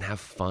and have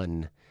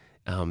fun.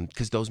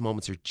 Because those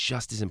moments are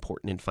just as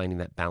important in finding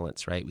that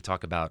balance, right? We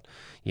talk about,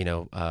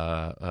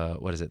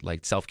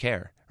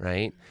 self-care,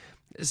 right?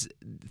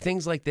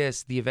 Things like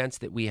this, the events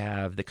that we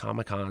have, the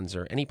Comic-Cons,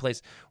 or any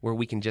place where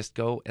we can just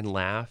go and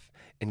laugh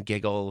and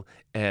giggle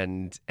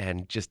and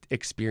just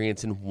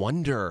experience and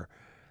wonder.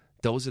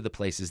 Those are the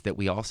places that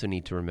we also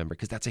need to remember,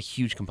 because that's a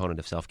huge component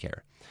of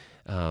self-care,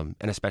 and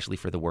especially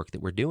for the work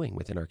that we're doing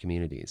within our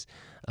communities.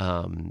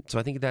 So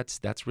I think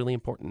that's really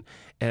important.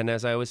 And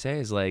as I always say,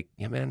 is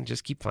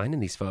just keep finding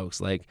these folks.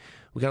 We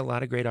got a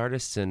lot of great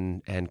artists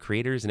and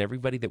creators and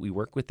everybody that we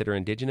work with that are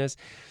Indigenous.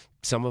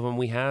 Some of them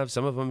we have,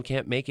 some of them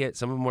can't make it,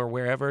 some of them are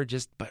wherever.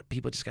 But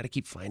people just got to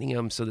keep finding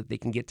them so that they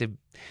get to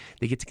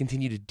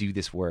continue to do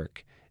this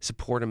work.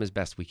 Support them as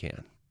best we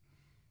can.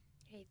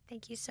 Great,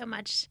 thank you so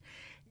much.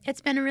 It's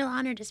been a real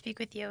honor to speak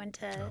with you and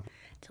to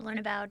learn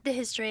about the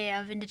history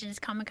of Indigenous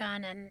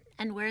Comic-Con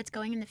and where it's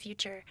going in the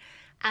future.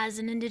 As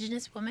an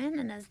Indigenous woman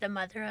and as the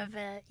mother of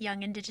a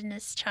young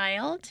Indigenous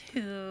child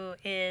who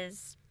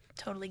is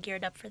totally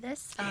geared up for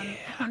this, I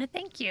want to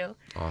thank you.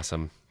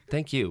 Awesome.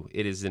 Thank you.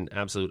 It is an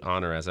absolute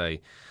honor. As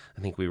I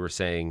think we were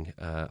saying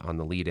on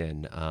the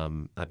lead-in,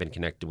 I've been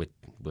connected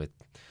with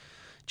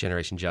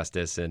Generation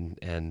Justice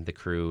and the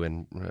crew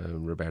and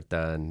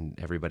Roberta and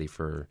everybody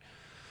for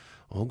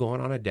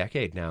going on a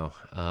decade now.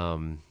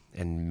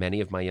 And many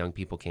of my young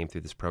people came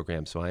through this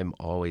program, so I'm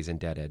always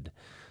indebted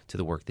to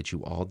the work that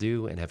you all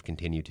do and have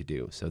continued to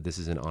do. So this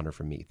is an honor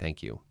for me.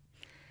 Thank you.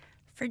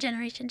 For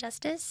Generation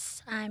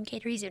Justice, I'm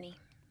Kateri Zuni.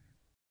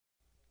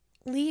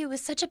 Lee, it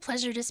was such a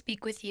pleasure to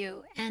speak with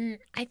you, and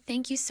I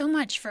thank you so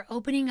much for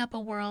opening up a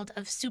world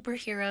of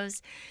superheroes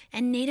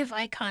and Native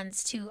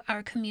icons to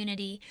our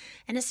community,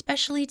 and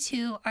especially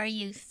to our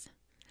youth.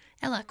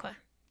 Elakwa.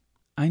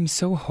 I'm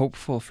so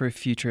hopeful for a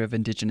future of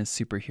Indigenous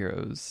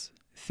superheroes.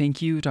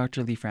 Thank you,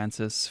 Dr. Lee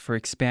Francis, for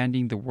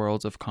expanding the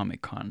world of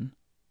Comic-Con.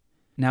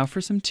 Now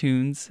for some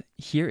tunes.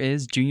 Here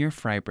is Junior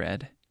Fry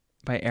Bread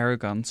by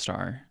Aragon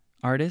Star,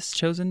 artist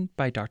chosen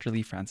by Dr.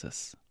 Lee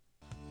Francis.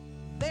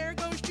 There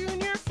goes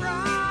Junior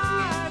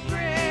Fry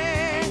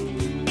Bread.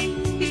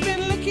 He's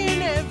been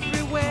looking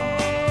everywhere.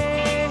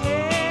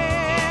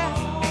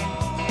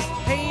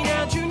 Hey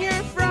now,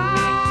 Junior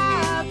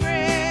Fry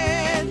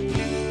Bread.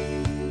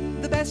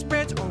 The best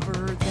bread's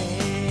over there.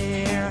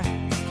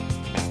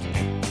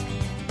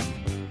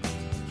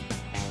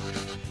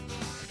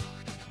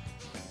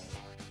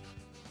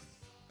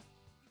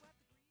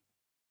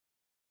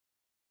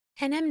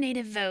 NM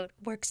Native Vote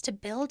works to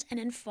build and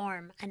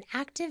inform an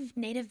active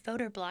Native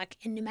voter bloc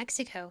in New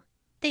Mexico.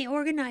 They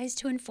organize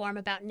to inform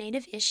about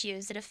Native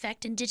issues that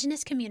affect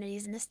Indigenous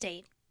communities in the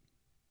state.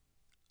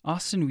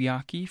 Austin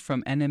Wiaki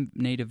from NM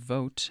Native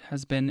Vote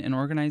has been an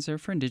organizer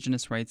for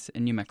Indigenous rights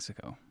in New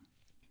Mexico.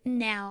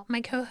 Now,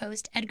 my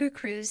co-host Edgar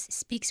Cruz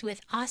speaks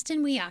with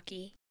Austin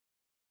Wiaki.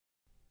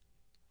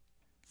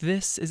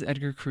 This is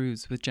Edgar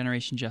Cruz with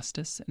Generation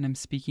Justice, and I'm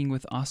speaking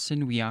with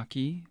Austin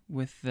Wiaki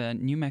with the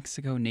New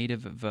Mexico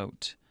Native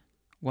Vote.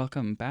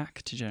 Welcome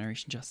back to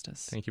Generation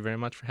Justice. Thank you very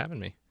much for having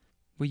me.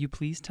 Will you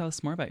please tell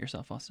us more about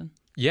yourself, Austin?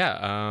 Yeah,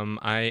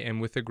 I am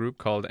with a group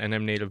called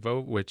NM Native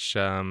Vote, which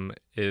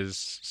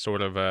is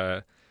sort of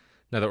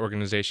another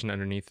organization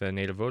underneath the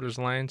Native Voters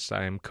Alliance.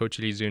 I am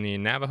Cochiti, Zuni,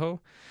 and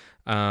Navajo,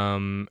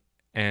 and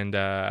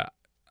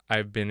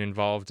I've been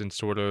involved in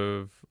sort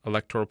of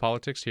electoral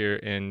politics here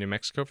in New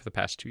Mexico for the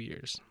past 2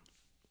 years.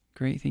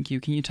 Great, thank you.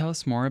 Can you tell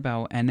us more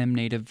about NM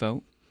Native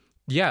Vote?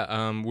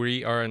 Yeah,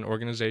 we are an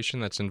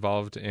organization that's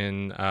involved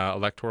in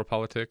electoral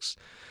politics.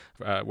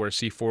 We're a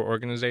C4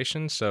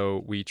 organization,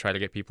 so we try to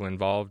get people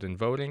involved in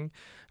voting.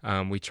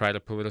 We try to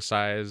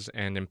politicize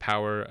and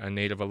empower a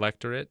Native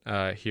electorate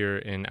here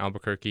in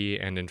Albuquerque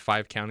and in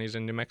 5 counties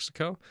in New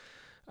Mexico.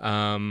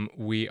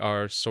 We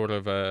are sort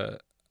of a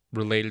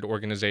related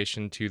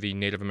organization to the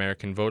Native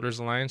American Voters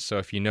Alliance. So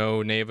if you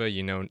know NAVA,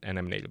 you know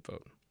NM Native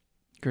Vote.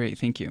 Great,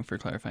 thank you for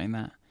clarifying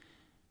that.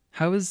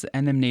 How is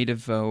NM Native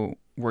Vote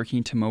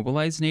working to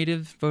mobilize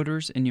Native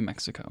voters in New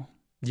Mexico?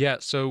 Yeah,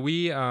 so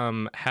we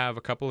have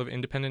a couple of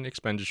independent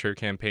expenditure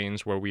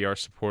campaigns where we are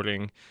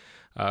supporting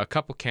a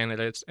couple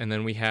candidates, and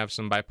then we have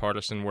some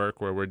bipartisan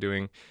work where we're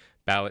doing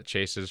ballot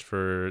chases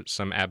for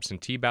some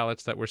absentee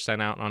ballots that were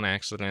sent out on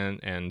accident,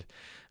 and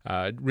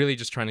really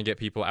just trying to get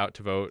people out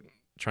to vote,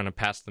 trying to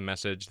pass the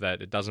message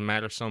that it doesn't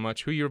matter so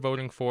much who you're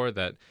voting for,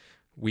 that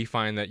we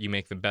find that you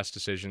make the best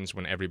decisions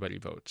when everybody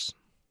votes.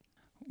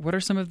 What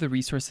are some of the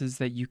resources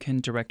that you can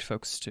direct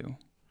folks to?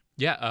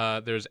 Yeah,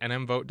 there's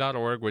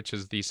nmvote.org, which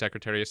is the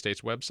Secretary of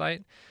State's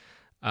website.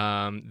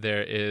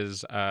 There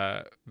is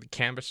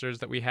canvassers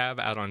that we have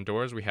out on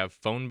doors. We have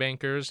phone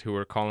bankers who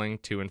are calling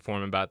to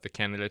inform about the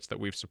candidates that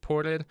we've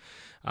supported.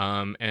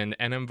 And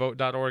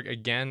nmvote.org,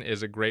 again,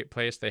 is a great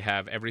place. They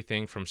have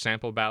everything from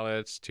sample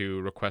ballots to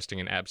requesting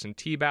an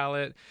absentee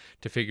ballot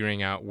to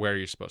figuring out where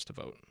you're supposed to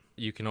vote.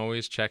 You can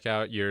always check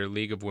out your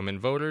League of Women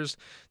Voters.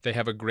 They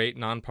have a great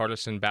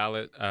nonpartisan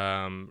ballot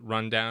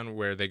rundown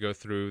where they go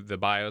through the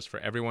bios for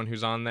everyone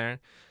who's on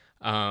there.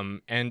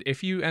 And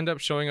if you end up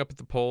showing up at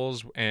the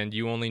polls and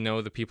you only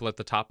know the people at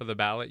the top of the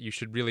ballot, you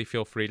should really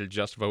feel free to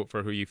just vote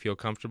for who you feel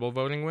comfortable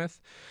voting with.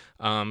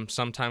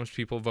 Sometimes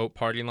people vote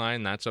party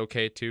line. That's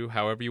okay too.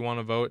 However you want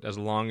to vote, as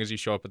long as you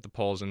show up at the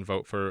polls and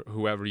vote for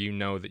whoever you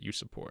know that you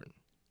support.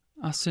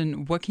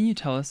 Austin, what can you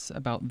tell us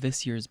about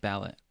this year's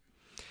ballot?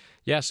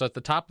 Yeah, so at the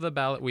top of the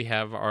ballot, we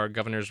have our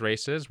governor's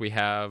races. We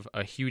have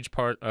a huge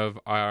part of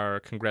our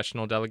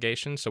congressional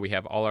delegation, so we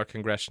have all our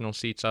congressional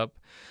seats up.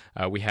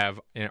 We have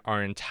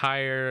our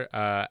entire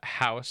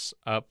House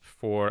up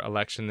for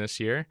election this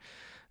year,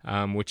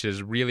 which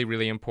is really,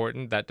 really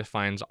important. That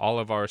defines all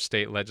of our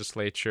state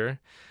legislature.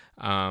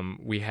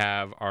 We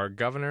have our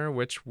governor,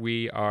 which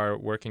we are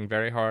working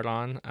very hard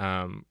on,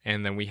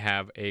 and then we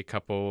have a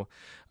couple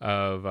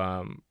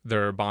of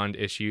their bond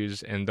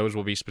issues, and those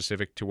will be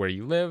specific to where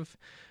you live.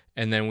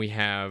 And then we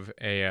have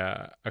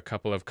a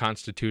couple of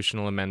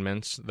constitutional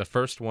amendments, the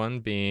first one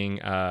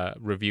being a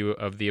review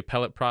of the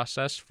appellate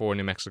process for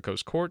New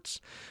Mexico's courts,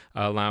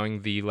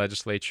 allowing the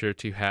legislature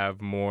to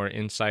have more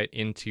insight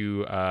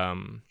into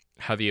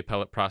how the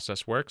appellate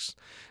process works.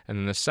 And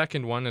then the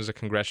second one is a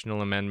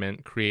congressional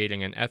amendment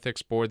creating an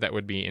ethics board that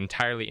would be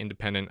entirely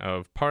independent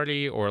of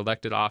party or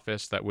elected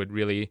office, that would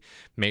really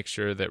make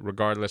sure that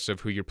regardless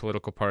of who your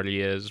political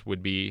party is,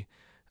 would be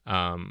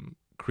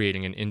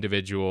creating an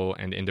individual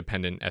and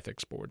independent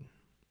ethics board.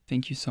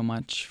 Thank you so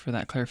much for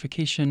that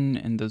clarification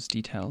and those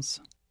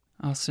details.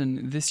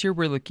 Austin, this year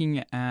we're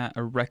looking at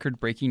a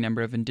record-breaking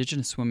number of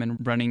Indigenous women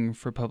running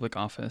for public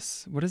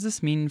office. What does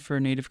this mean for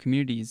Native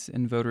communities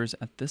and voters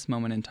at this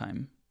moment in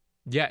time?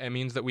 Yeah, it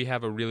means that we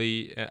have a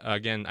really,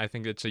 again, I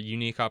think it's a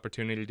unique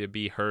opportunity to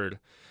be heard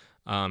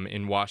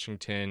in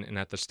Washington and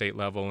at the state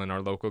level in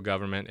our local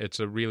government. It's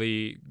a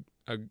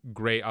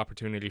great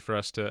opportunity for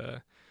us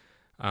to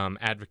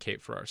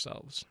advocate for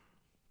ourselves.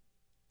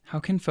 How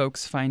can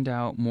folks find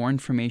out more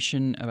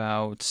information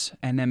about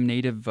NM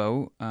Native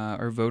Vote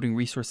or voting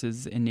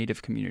resources in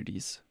Native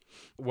communities?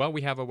 Well,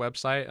 we have a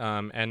website,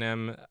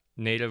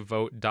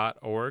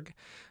 nmnativevote.org.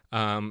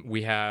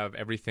 We have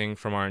everything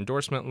from our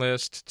endorsement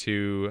list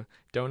to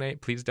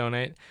donate. Please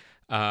donate.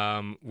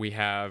 We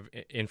have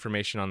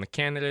information on the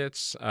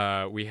candidates.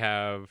 We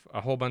have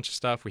a whole bunch of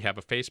stuff. We have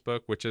a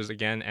Facebook, which is,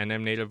 again,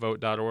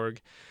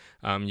 nmnativevote.org.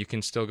 You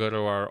can still go to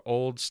our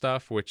old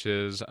stuff, which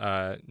is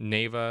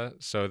NAVA,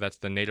 so that's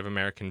the Native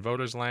American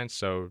Voters Alliance,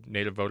 so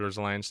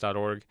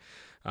nativevotersalliance.org.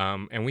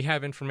 And we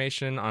have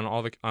information on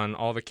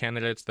all the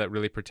candidates that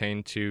really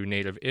pertain to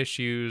Native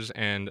issues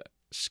and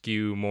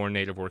skew more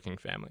Native working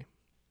family.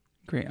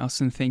 Great,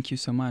 Austin, thank you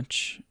so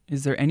much.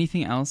 Is there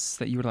anything else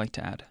that you would like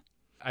to add?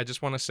 I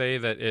just want to say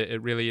that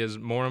it really is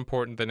more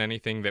important than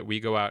anything that we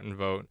go out and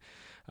vote.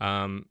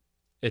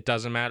 It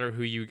doesn't matter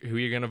who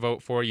you're going to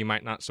vote for. You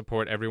might not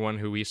support everyone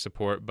who we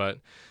support, but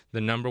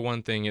the number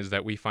one thing is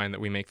that we find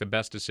that we make the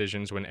best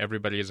decisions when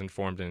everybody is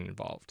informed and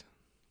involved.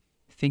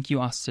 Thank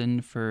you,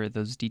 Austin, for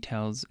those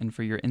details and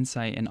for your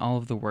insight and all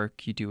of the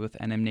work you do with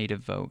NM Native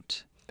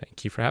Vote.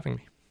 Thank you for having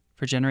me.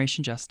 For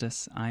Generation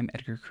Justice, I'm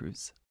Edgar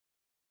Cruz.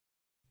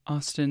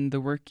 Austin,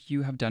 the work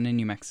you have done in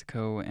New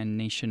Mexico and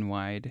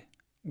nationwide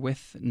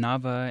with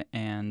NAVA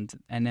and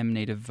NM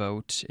Native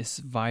Vote is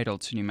vital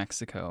to New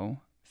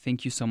Mexico.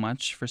 Thank you so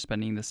much for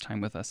spending this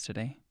time with us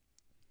today.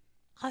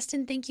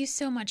 Austin, thank you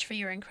so much for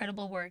your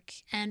incredible work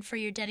and for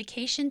your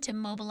dedication to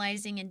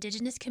mobilizing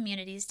Indigenous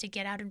communities to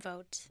get out and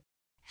vote.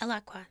 El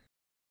Aqua.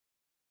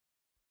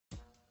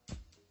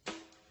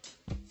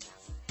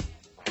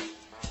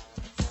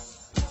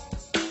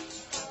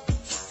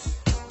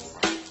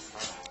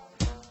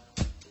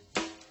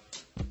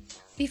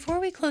 Before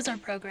we close our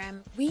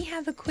program, we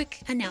have a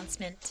quick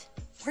announcement.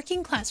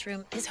 Working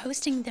Classroom is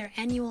hosting their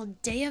annual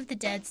Day of the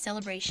Dead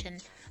celebration,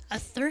 A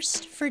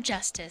Thirst for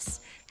Justice,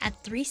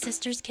 at Three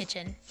Sisters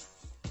Kitchen.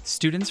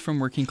 Students from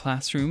Working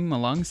Classroom,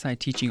 alongside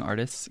teaching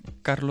artists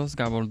Carlos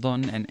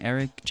Gabaldon and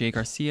Eric J.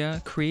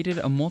 Garcia, created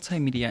a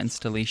multimedia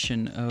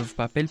installation of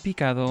papel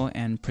picado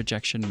and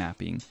projection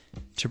mapping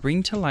to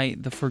bring to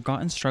light the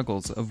forgotten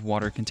struggles of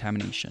water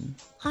contamination.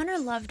 Honor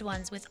loved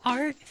ones with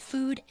art,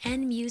 food,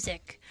 and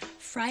music.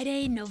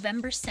 Friday,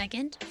 November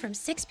 2nd from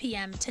 6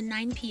 p.m. to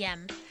 9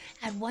 p.m.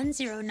 at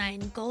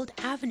 109 Gold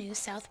Avenue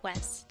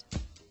Southwest.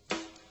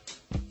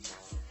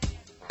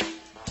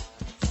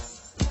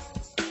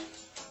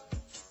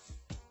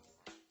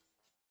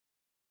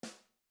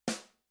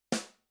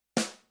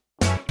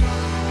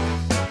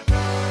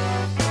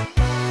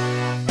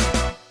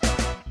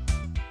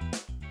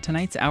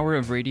 Tonight's hour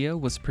of radio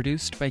was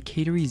produced by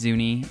Kateri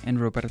Zuni and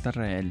Roberta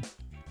Rael.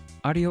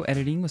 Audio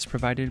editing was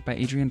provided by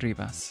Adrian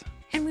Rivas.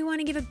 And we want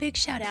to give a big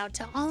shout out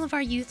to all of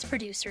our youth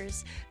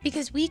producers,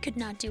 because we could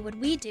not do what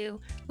we do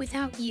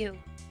without you.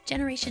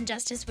 Generation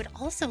Justice would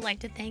also like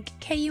to thank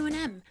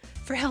KUNM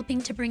for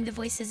helping to bring the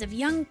voices of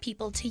young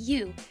people to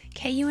you,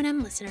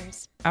 KUNM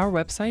listeners. Our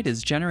website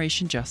is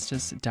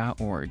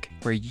generationjustice.org,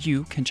 where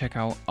you can check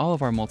out all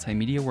of our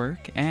multimedia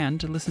work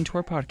and listen to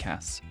our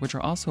podcasts, which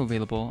are also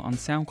available on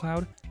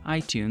SoundCloud,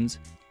 iTunes,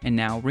 and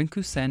now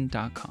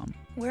rinkusen.com.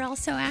 We're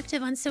also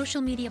active on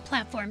social media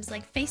platforms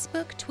like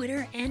Facebook,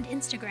 Twitter, and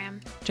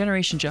Instagram.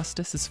 Generation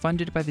Justice is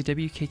funded by the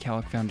W.K.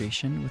 Kellogg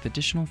Foundation with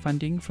additional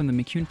funding from the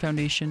McCune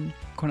Foundation,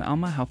 Con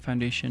Alma Health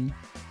Foundation,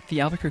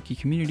 the Albuquerque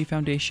Community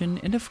Foundation,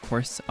 and of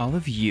course, all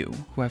of you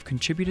who have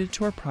contributed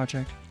to our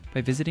project by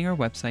visiting our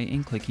website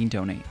and clicking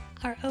donate.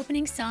 Our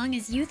opening song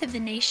is Youth of the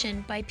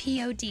Nation by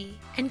P.O.D.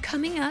 And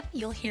coming up,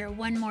 you'll hear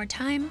One More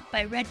Time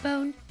by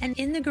Redbone and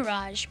In the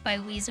Garage by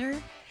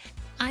Weezer.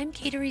 I'm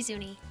Kateri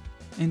Zuni.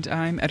 And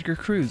I'm Edgar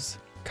Cruz.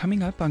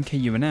 Coming up on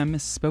KUNM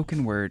is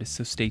Spoken Word,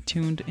 so stay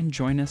tuned and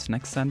join us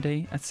next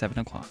Sunday at 7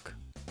 o'clock.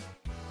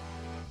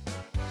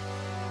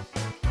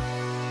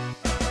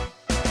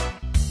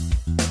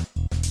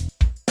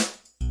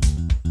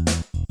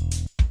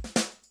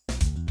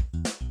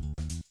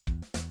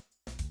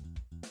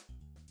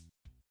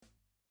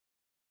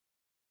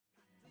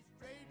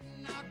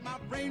 Straighten out my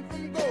brain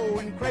from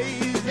going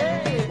crazy.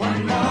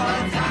 One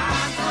more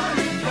time for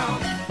it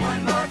gone.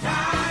 One more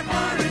time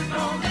for it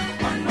gone.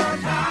 One more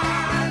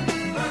time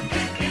for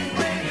kicking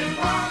when it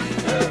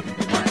wants.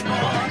 One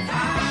more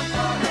time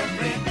for the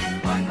drink.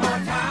 One more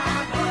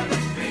time for the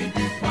street.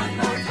 One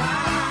more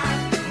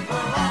time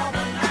for all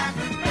the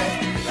laughing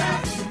babies.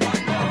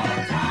 One more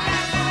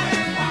time for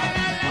it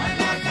gone. One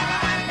more time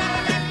for it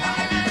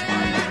gone.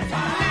 One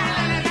more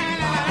time for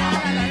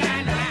all the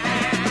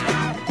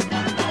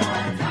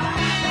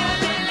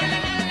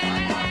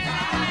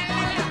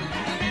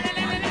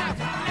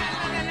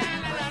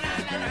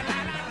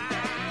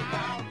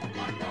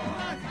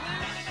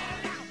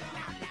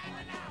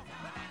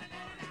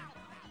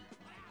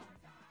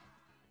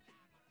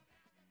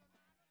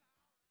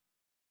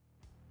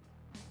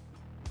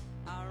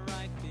I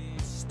write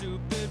these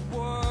stupid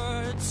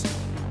words,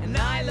 and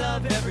I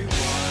love everyone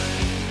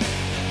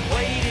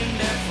waiting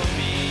there for me.